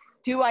is.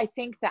 Do I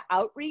think the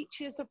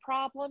outreach is a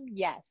problem?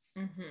 Yes.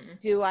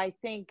 Do I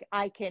think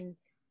I can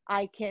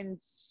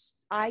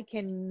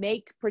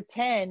make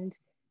pretend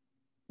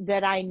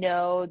that I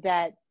know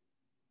that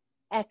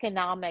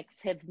economics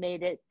have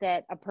made it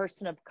that a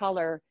person of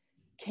color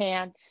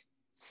can't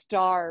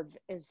starve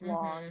as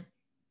long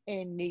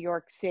in New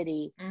York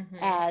City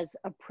as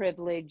a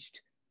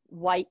privileged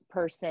white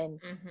person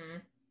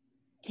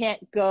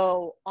can't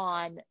go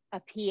on a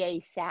PA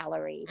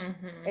salary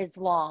as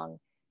long.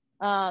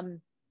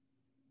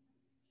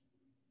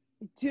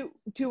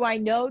 Do I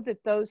know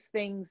that those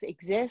things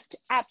exist?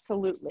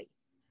 Absolutely.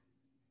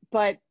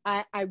 But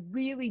I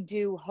really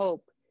do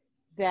hope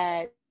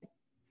that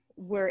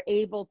we're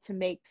able to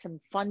make some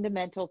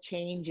fundamental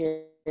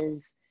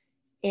changes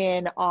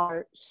in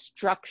our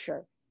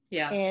structure,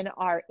 in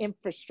our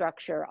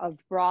infrastructure of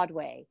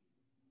Broadway.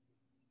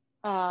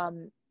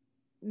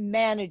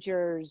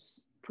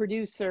 Managers,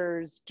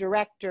 producers,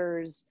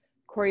 directors,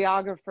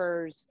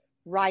 choreographers,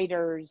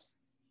 writers,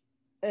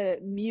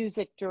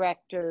 music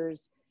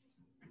directors.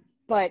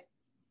 But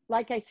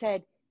like I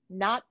said,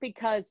 not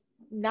because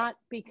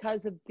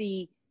of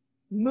the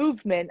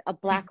movement of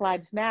Black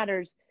Lives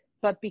Matters,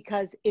 but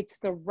because it's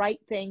the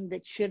right thing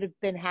that should have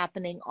been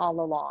happening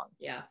all along.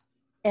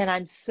 And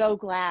I'm so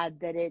glad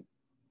that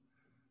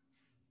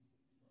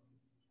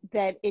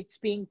it's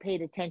being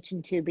paid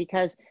attention to,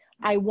 because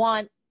I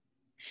want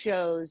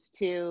shows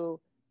to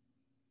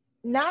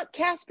not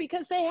cast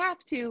because they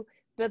have to,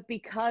 but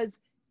because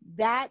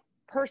that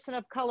person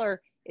of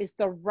color is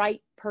the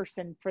right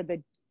person for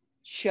the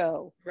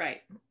show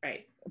Right.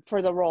 Right.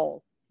 for the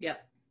role.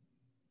 Yep.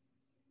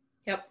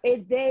 Yep.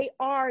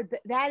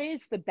 That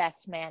is the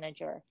best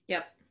manager.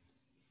 Yep.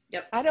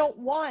 Yep. I don't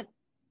want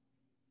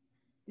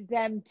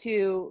them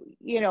to,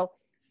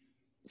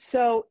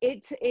 so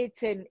it's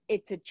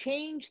a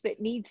change that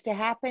needs to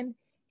happen.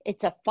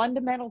 It's a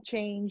fundamental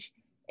change.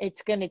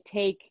 There's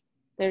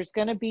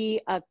going to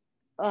be a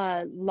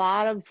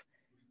lot of,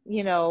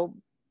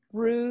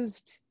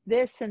 bruised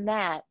this and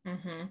that.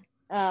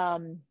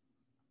 Mm-hmm.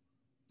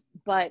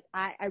 But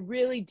I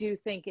really do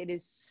think it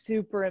is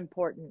super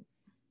important.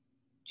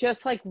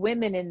 Just like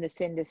women in this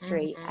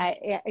industry,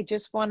 Mm-hmm. I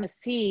just want to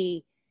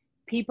see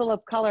people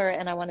of color,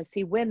 and I want to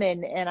see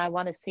women, and I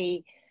want to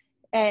see,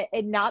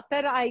 and not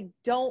that I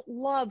don't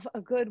love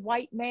a good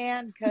white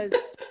man, because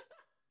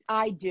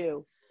I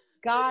do.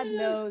 God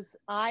knows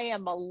I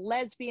am a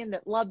lesbian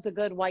that loves a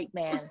good white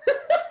man.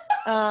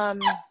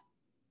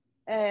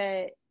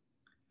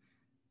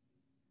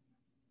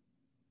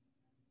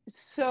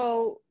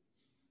 So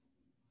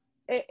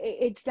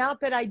it's not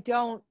that I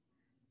don't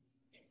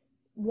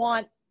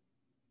want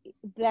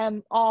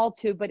them all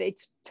to, but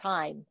it's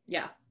time.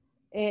 Yeah.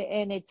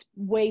 And it's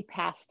way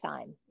past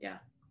time. Yeah.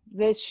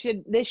 This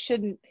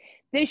shouldn't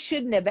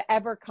have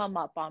ever come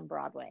up on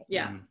Broadway.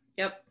 Yeah. Mm-hmm.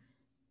 Yep.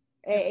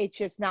 It's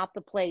just not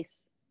the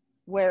place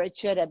where it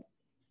should have.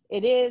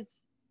 It is,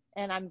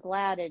 and I'm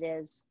glad it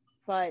is,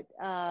 but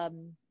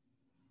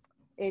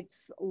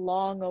it's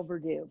long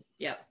overdue.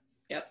 Yep.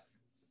 Yep.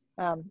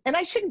 And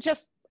I shouldn't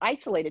just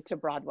isolate it to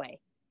Broadway.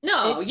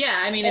 No,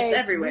 yeah, I mean it's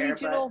everywhere.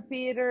 Regional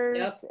theaters.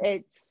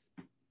 Yep.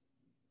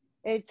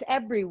 It's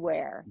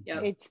everywhere.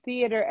 Yep. It's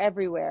theater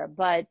everywhere.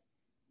 But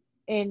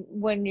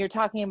when you're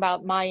talking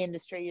about my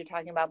industry, you're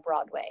talking about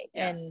Broadway.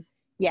 Yeah. And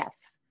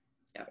yes,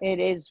 Yep. it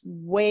is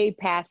way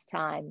past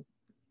time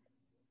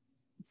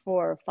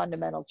for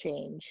fundamental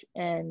change.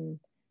 And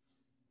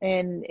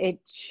I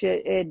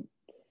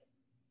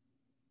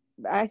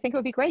think it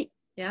would be great.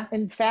 Yeah.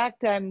 In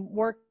fact, I'm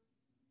working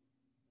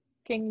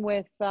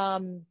with,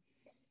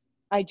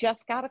 I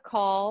just got a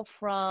call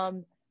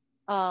from,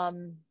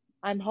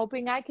 I'm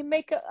hoping I can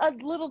make a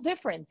little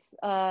difference.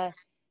 I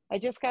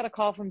just got a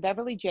call from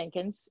Beverly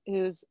Jenkins,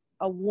 who's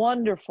a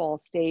wonderful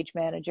stage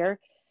manager.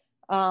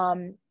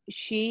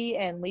 She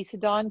and Lisa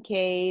Dawn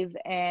Cave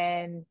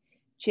and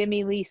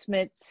Jimmy Lee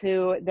Smits,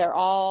 who they're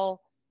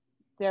all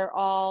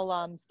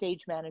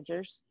stage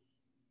managers,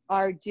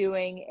 are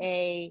doing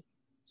a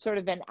sort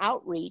of an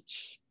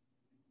outreach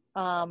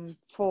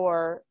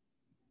for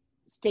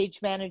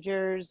stage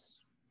managers,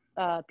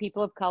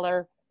 people of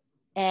color,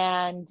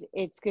 and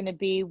it's going to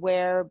be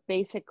where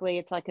basically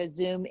it's like a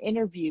Zoom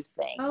interview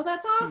thing. Oh,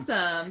 that's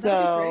awesome.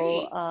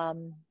 So That'd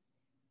be great.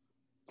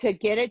 To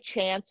get a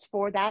chance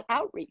for that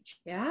outreach.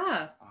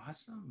 Yeah.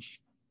 Awesome.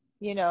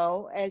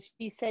 As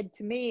she said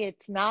to me,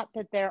 it's not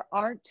that there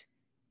aren't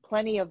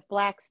plenty of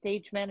Black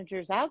stage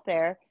managers out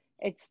there.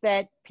 It's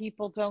that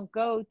people don't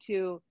go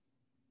to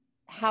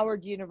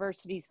Howard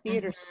University's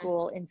theater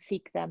school and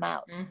seek them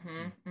out.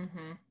 Mm-hmm.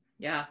 Mm-hmm.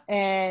 Yeah.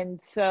 And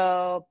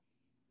so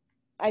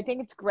I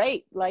think it's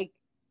great. Like,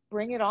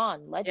 bring it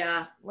on.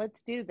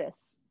 Let's do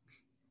this.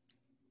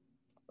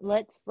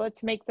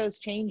 Let's make those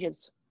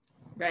changes.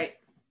 Right.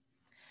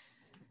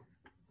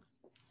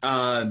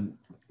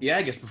 Yeah,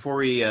 I guess before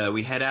we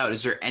head out,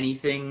 is there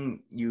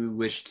anything you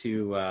wish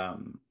to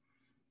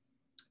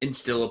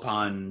instill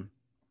upon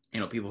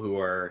people who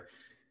are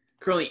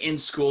currently in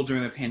school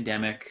during the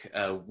pandemic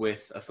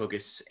with a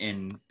focus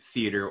in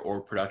theater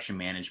or production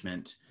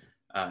management?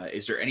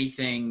 Is there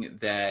anything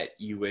that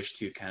you wish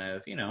to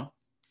kind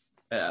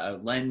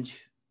of lend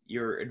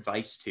your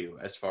advice to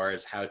as far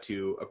as how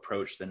to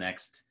approach the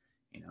next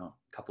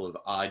couple of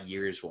odd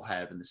years we'll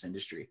have in this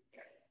industry?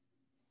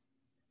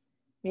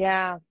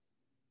 Yeah,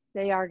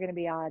 they are going to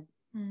be odd.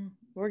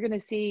 We're going to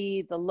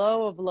see the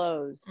low of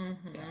lows.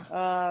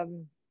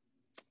 Mm-hmm.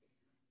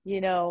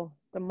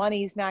 The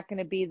money's not going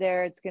to be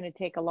there. It's going to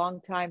take a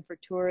long time for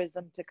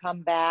tourism to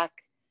come back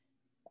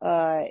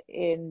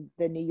in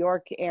the New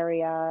York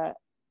area.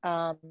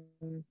 I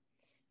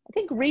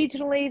think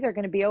regionally they're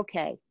going to be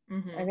okay.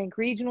 Mm-hmm. I think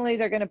regionally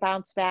they're going to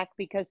bounce back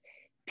because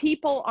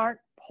people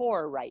aren't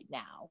poor right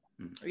now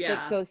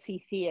that go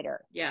see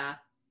theater. Yeah.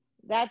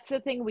 That's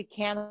the thing we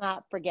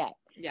cannot forget.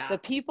 Yeah. The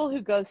people who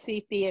go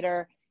see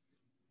theater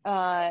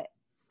aren't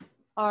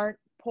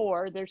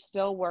poor. They're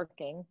still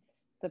working.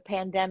 The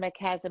pandemic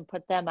hasn't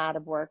put them out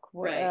of work.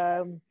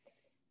 Right.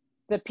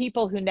 The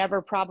people who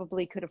never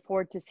probably could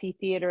afford to see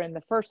theater in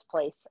the first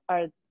place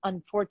are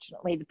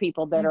unfortunately the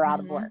people that are out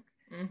of work.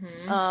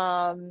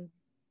 Mm-hmm.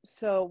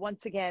 So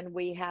once again,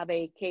 we have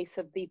a case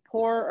of the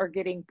poor are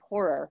getting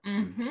poorer.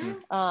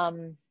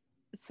 Mm-hmm.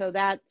 So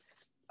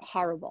that's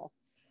horrible.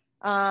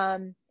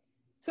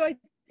 So I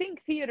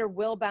think theater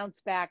will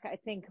bounce back. I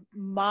think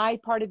my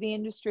part of the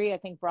industry, I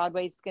think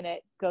Broadway's going to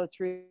go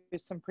through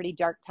some pretty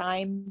dark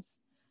times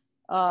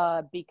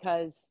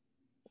because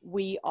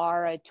we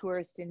are a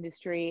tourist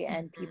industry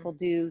and people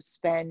do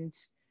spend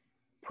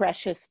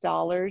precious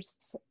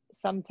dollars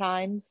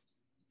sometimes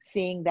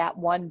seeing that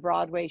one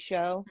Broadway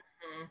show.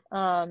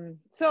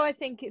 So I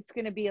think it's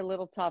going to be a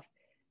little tough.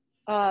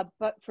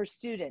 But for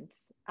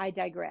students, I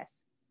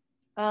digress.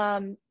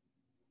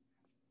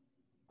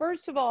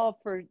 First of all,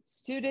 for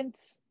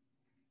students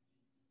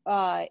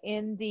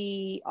in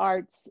the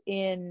arts,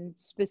 in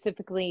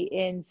specifically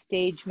in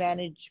stage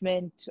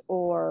management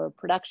or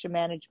production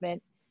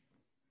management,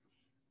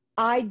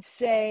 I'd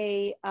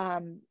say,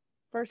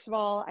 first of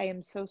all, I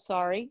am so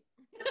sorry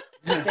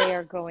they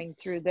are going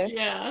through this.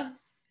 Yeah.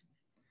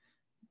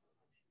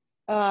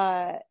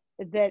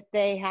 That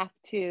they have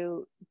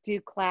to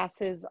do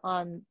classes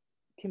on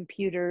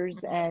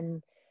computers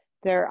and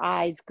their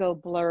eyes go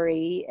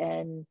blurry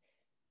and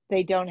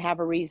they don't have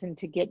a reason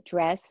to get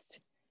dressed.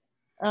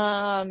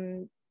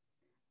 But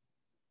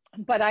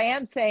I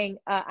am saying,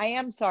 I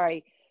am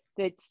sorry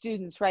that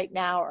students right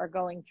now are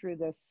going through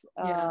this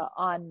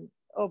on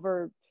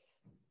over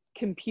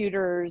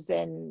computers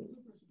and,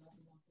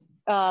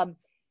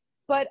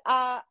 but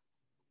I'd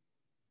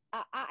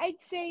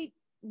say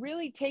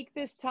really take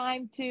this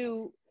time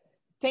to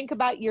think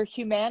about your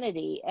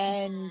humanity,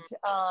 and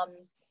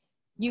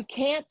you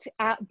can't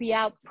be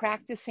out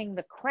practicing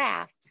the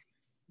craft.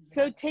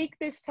 So take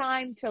this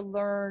time to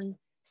learn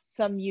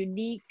some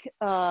unique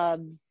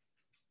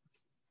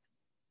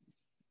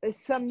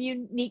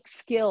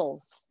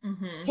skills.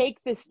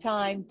 Take this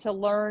time to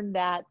learn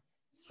that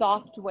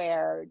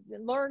software,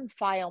 learn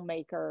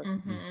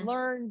FileMaker,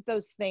 learn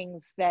those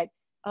things that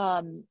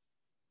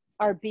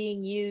are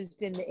being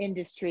used in the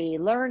industry.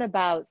 Learn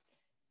about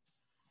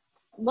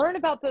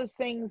those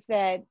things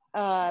that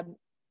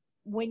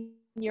when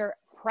you're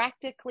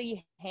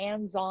practically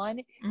hands-on,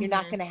 you're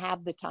not going to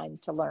have the time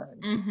to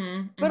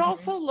learn. But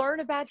also learn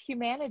about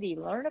humanity,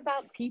 learn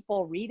about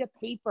people, read a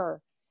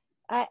paper.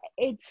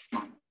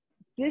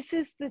 This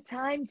is the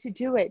time to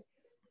do it.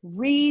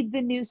 Read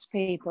the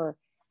newspaper,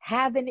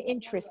 have an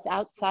interest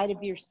outside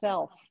of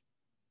yourself,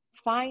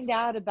 find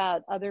out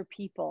about other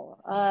people.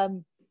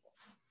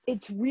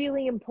 It's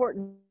really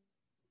important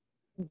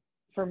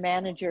for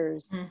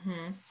managers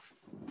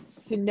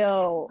to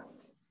know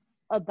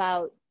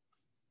about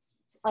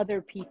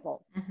other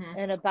people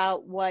and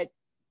about what's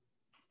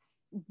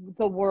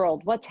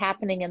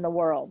happening in the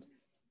world,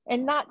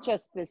 and not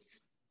just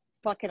this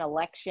fucking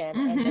election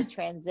and the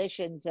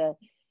transition to,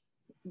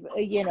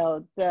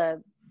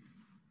 the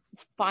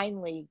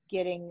finally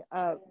getting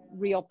a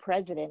real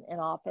president in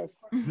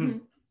office.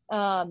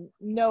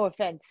 No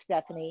offense,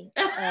 Stephanie.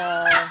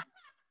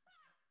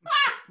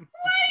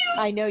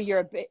 I know you're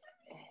a bit.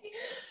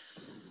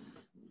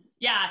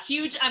 Yeah,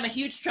 huge. I'm a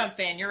huge Trump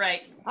fan. You're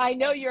right. I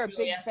know you're a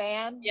big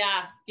fan.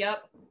 Yeah.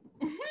 Yep.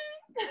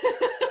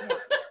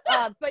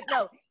 But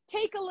no,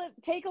 take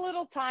a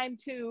little time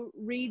to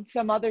read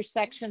some other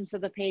sections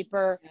of the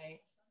paper,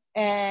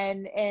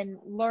 and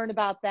learn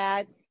about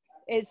that.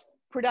 As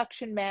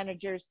production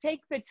managers,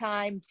 take the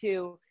time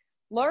to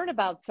learn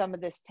about some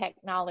of this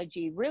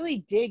technology.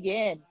 Really dig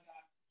in,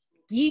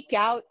 geek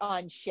out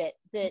on shit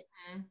that,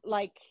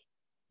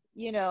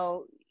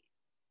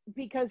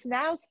 because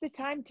now's the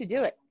time to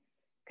do it.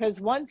 Because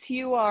once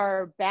you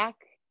are back,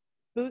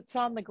 boots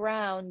on the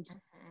ground,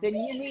 then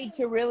you need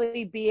to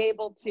really be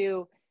able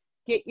to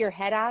get your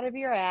head out of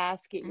your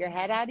ass, get your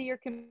head out of your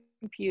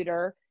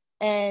computer,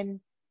 and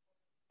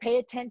pay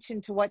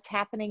attention to what's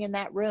happening in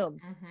that room.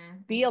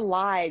 Be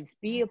alive,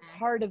 be a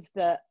part of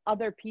the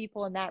other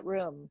people in that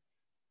room.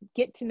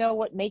 Get to know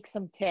what makes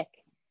them tick.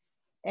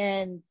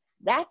 And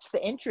that's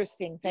the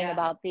interesting thing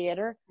about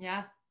theater.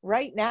 Yeah.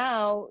 Right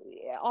now,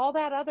 all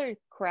that other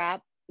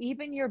crap,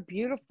 even your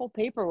beautiful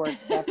paperwork,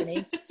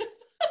 Stephanie,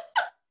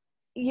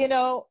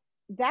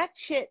 that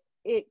shit,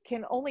 it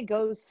can only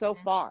go so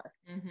far.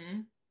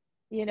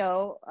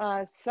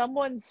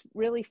 Someone's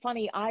really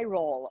funny eye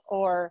roll,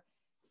 or,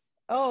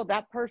 oh,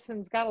 that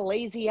person's got a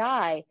lazy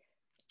eye.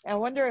 I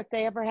wonder if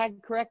they ever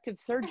had corrective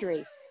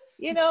surgery.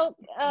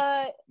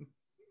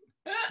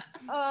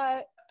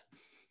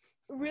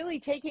 Really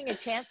taking a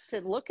chance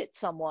to look at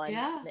someone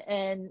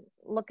and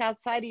look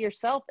outside of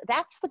yourself.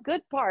 That's the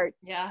good part.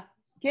 Yeah.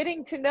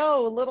 Getting to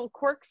know little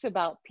quirks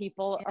about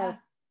people are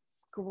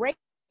great.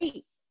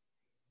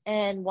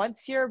 And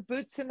once your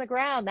boots in the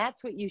ground,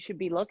 that's what you should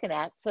be looking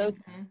at. So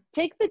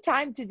take the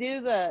time to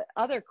do the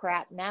other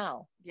crap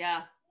now.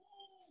 Yeah.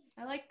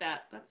 I like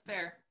that. That's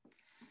fair.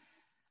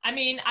 I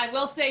mean, I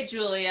will say,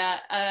 Julia,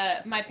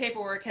 my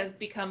paperwork has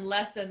become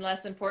less and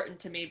less important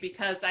to me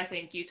because I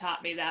think you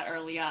taught me that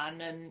early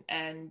on.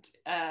 And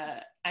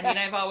I mean,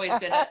 I've always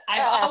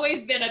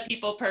been a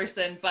people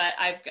person, but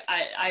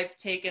I've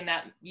taken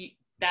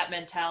that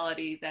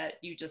mentality that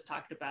you just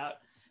talked about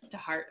to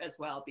heart as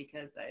well,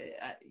 because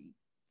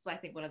so I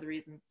think one of the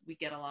reasons we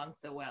get along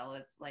so well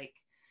is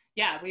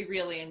we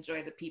really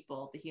enjoy the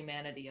people, the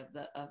humanity of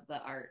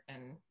the art,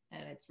 and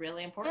it's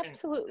really important.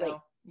 Absolutely.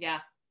 So,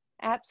 yeah.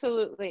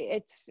 Absolutely.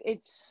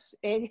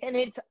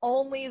 It's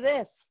only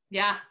this.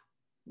 Yeah.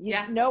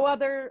 No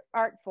other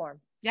art form.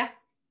 Yeah.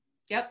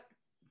 Yep.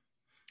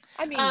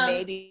 I mean,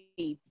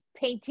 maybe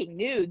painting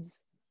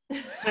nudes.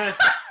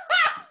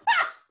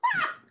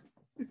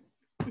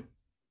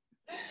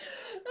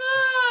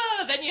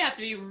 Then then you have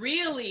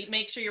to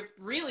make sure you're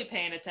really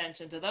paying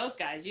attention to those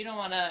guys. You don't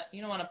want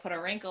to put a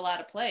wrinkle out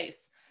of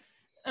place.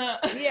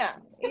 Yeah.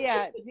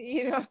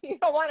 You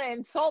don't want to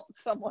insult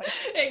someone.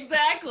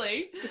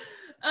 Exactly.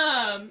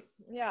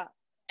 Yeah.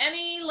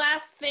 Any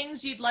last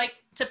things you'd like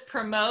to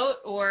promote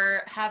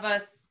or have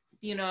us,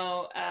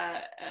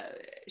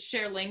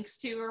 share links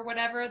to or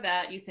whatever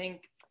that you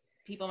think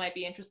people might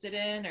be interested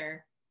in,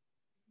 or?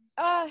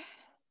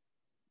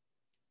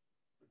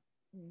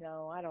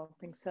 No, I don't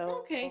think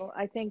so. Okay.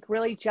 I think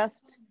really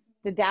just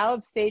the Tao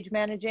of stage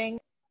managing.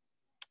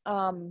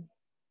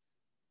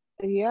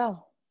 Yeah.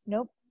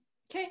 Nope.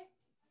 Okay.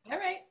 All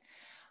right.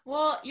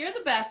 Well, you're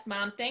the best,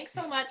 Mom. Thanks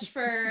so much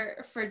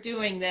for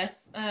doing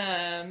this.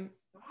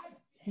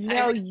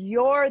 No,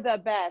 you're the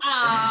best.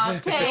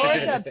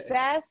 You're the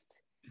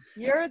best.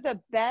 You're the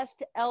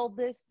best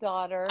eldest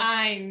daughter.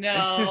 I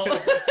know.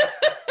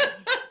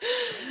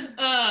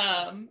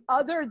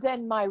 Other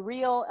than my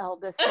real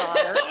eldest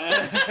daughter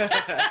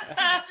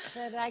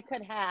that I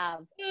could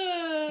have.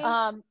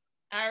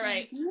 All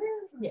right.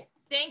 Yeah.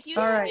 Thank you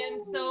All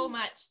again so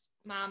much,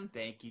 Mom.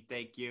 Thank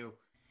you.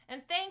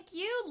 And thank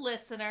you,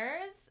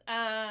 listeners.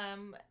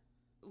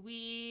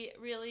 We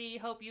really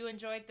hope you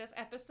enjoyed this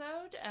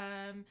episode.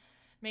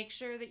 Make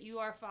sure that you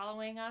are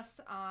following us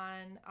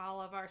on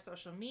all of our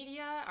social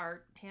media.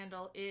 Our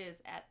handle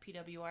is at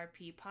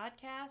PWRP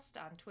Podcast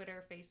on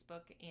Twitter,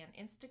 Facebook, and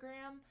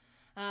Instagram.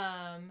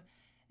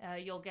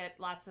 You'll get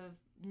lots of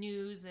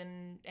news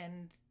and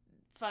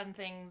fun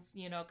things,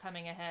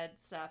 coming ahead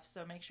stuff.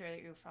 So make sure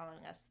that you're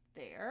following us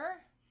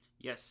there.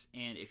 Yes,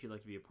 and if you'd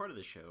like to be a part of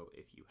the show,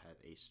 if you have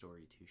a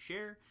story to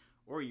share,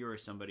 or you're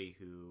somebody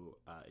who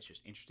is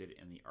just interested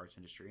in the arts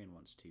industry and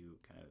wants to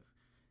kind of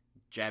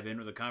jab in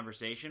with a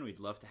conversation, we'd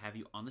love to have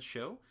you on the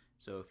show.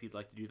 So if you'd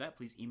like to do that,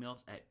 please email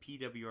us at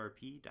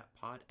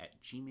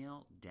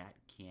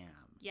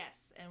pwrp.pod@gmail.com.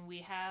 Yes, and we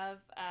have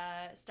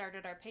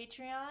started our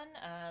Patreon.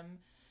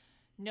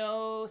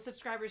 No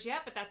subscribers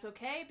yet, but that's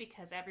okay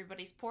because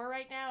everybody's poor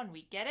right now and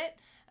we get it.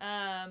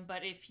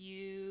 But if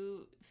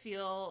you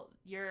feel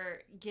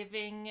your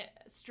giving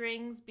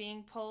strings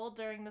being pulled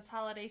during this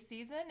holiday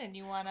season and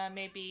you want to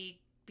maybe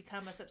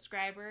become a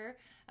subscriber,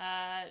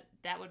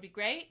 that would be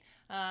great.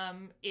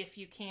 If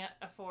you can't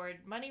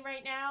afford money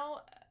right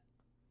now,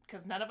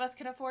 because none of us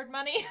can afford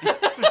money,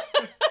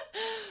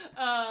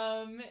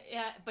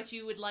 but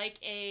you would like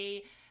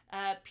a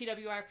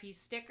PWRP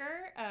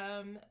sticker,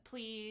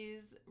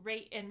 please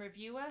rate and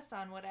review us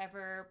on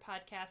whatever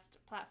podcast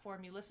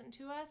platform you listen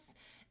to us,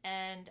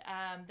 and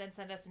then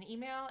send us an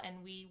email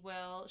and we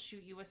will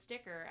shoot you a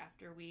sticker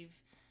after we've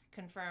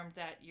confirmed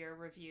that your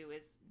review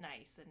is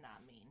nice and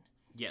not mean.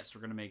 Yes,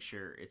 we're going to make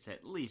sure it's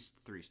at least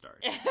 3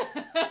 stars.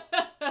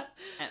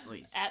 At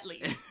least.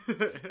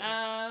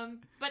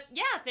 But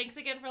yeah, thanks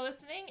again for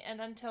listening,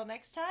 and until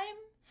next time,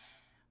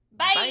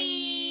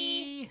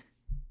 bye!